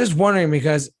right. I was just wondering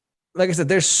because, like I said,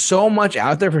 there's so much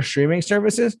out there for streaming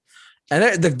services.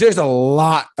 And there's a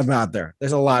lot about there.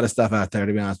 There's a lot of stuff out there,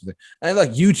 to be honest with you. And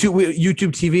like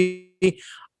YouTube TV,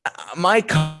 my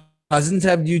cousins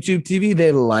have YouTube TV.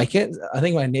 They like it. I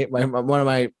think one of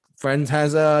my friends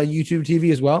has a YouTube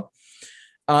TV as well.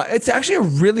 It's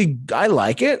actually I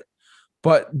like it,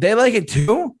 but they like it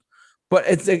too. But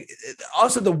it's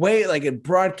also the way like it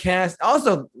broadcasts.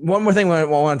 Also, one more thing I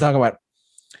want to talk about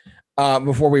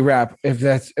before we wrap. If you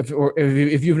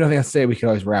have nothing else to say, we can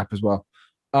always wrap as well.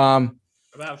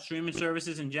 About streaming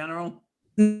services in general.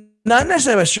 Not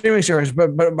necessarily about streaming service, but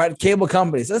about cable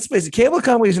companies. Let's face it, cable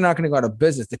companies are not going to go out of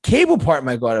business. The cable part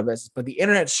might go out of business, but the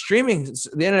internet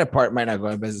part might not go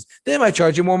out of business. They might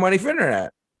charge you more money for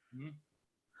internet. Mm-hmm.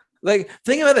 Like,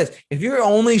 think about this. If you're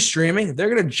only streaming, they're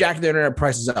going to jack the internet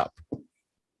prices up.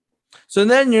 So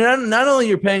then you're not only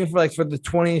you're paying for the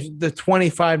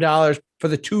 $25 for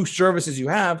the two services you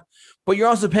have, but you're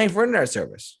also paying for internet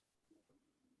service.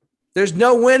 There's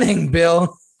no winning,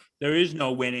 Bill. There is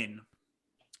no winning.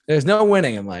 There's no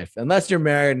winning in life unless you're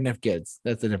married and have kids.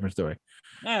 That's a different story.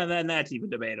 Then that's even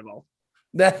debatable.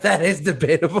 That is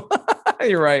debatable.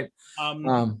 You're right.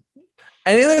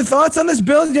 Any other thoughts on this,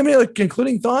 Bill? Do you have any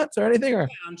concluding thoughts or anything? Or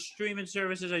on streaming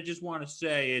services, I just want to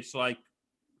say it's like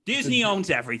Disney owns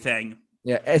everything.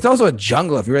 Yeah, it's also a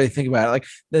jungle if you really think about it. Like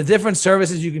the different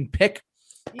services you can pick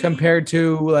compared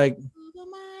to like the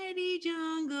mighty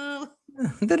jungle.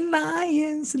 The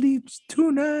lion sleeps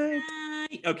tonight.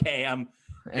 Okay,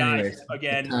 Anyways, guys,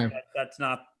 again, that's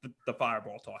not the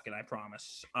fireball talking, I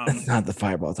promise. That's not the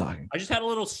fireball talking. I just had a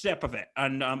little sip of it,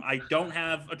 and I don't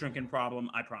have a drinking problem,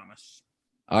 I promise.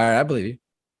 All right, I believe you.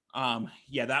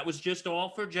 Yeah, that was just all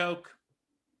for joke.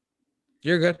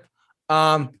 You're good.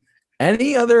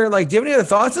 Any other do you have any other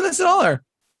thoughts on this at all, or?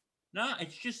 No,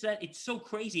 it's just that it's so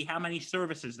crazy how many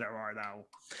services there are, though.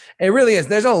 It really is.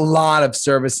 There's a lot of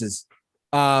services.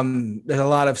 There's a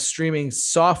lot of streaming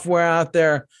software out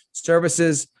there,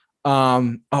 services.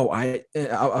 I'll say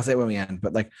it when we end,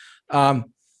 but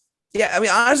yeah, I mean,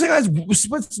 honestly, guys,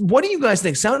 what do you guys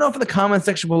think? Sound off in the comment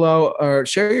section below, or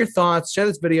share your thoughts, share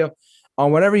this video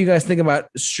on whatever you guys think about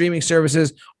streaming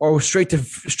services, or straight to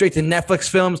Netflix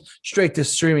films, straight to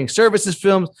streaming services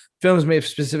films made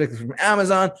specifically from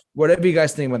Amazon, whatever you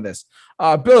guys think about this.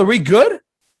 Bill, are we good?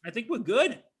 I think we're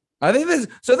good. I think this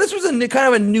was a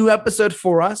kind of a new episode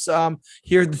for us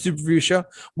here at the Super Review Show.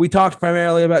 We talked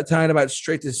primarily about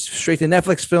straight to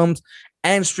Netflix films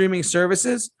and streaming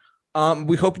services.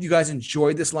 We hope you guys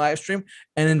enjoyed this live stream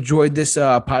and enjoyed this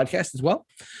podcast as well.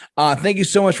 Thank you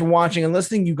so much for watching and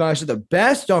listening. You guys are the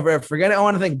best. Don't ever forget it. I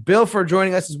want to thank Bill for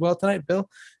joining us as well tonight. Bill,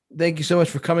 thank you so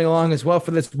much for coming along as well for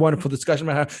this wonderful discussion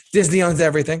about how Disney owns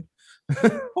everything.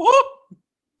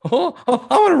 I want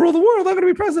to rule the world. I'm going to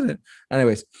be president.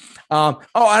 Anyways. And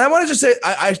I want to just say,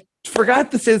 I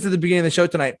forgot to say this at the beginning of the show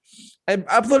tonight. I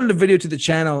uploaded a video to the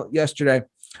channel yesterday.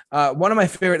 One of my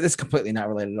favorite, this is completely not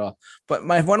related at all, but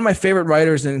one of my favorite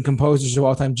writers and composers of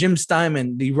all time, Jim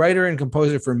Steinman, the writer and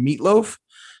composer for Meatloaf,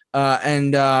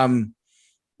 and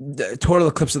the Total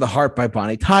Eclipse of the Heart by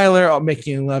Bonnie Tyler,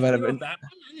 Making Love Out of It.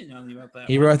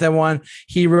 He wrote that one.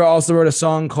 He also wrote a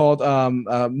song called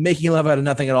Making Love Out of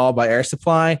Nothing at All by Air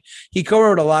Supply. He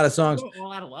co-wrote a lot of songs.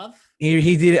 All Out of Love?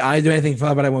 He did I Do Anything for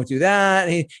Love, but I Won't Do That.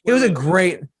 He was a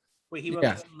great... Wait, he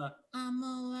wrote I'm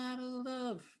all out of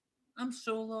love. I'm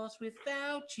so lost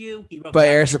without you. He wrote by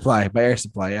Air Supply,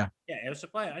 yeah. Yeah, Air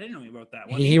Supply. I didn't know he wrote that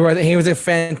one. He was a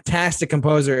fantastic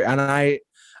composer, and I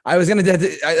was going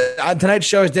to tonight's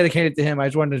show is dedicated to him. I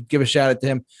just wanted to give a shout out to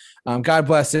him. God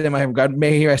bless him. God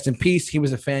may he rest in peace. He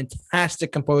was a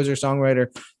fantastic composer, songwriter,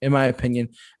 in my opinion.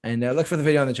 And look for the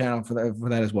video on the channel for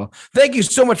that as well. Thank you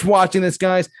so much for watching this,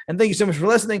 guys, and thank you so much for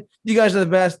listening. You guys are the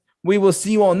best. We will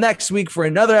see you all next week for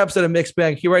another episode of Mixed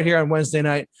Bag right here on Wednesday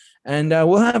night, and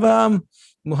we'll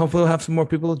hopefully have some more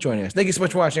people joining us. Thank you so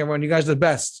much for watching, everyone. You guys are the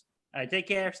best. All right, take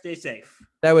care. Stay safe.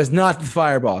 That was not the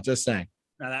fireball. Just saying.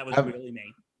 No, that was really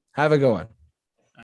me. Have a good one.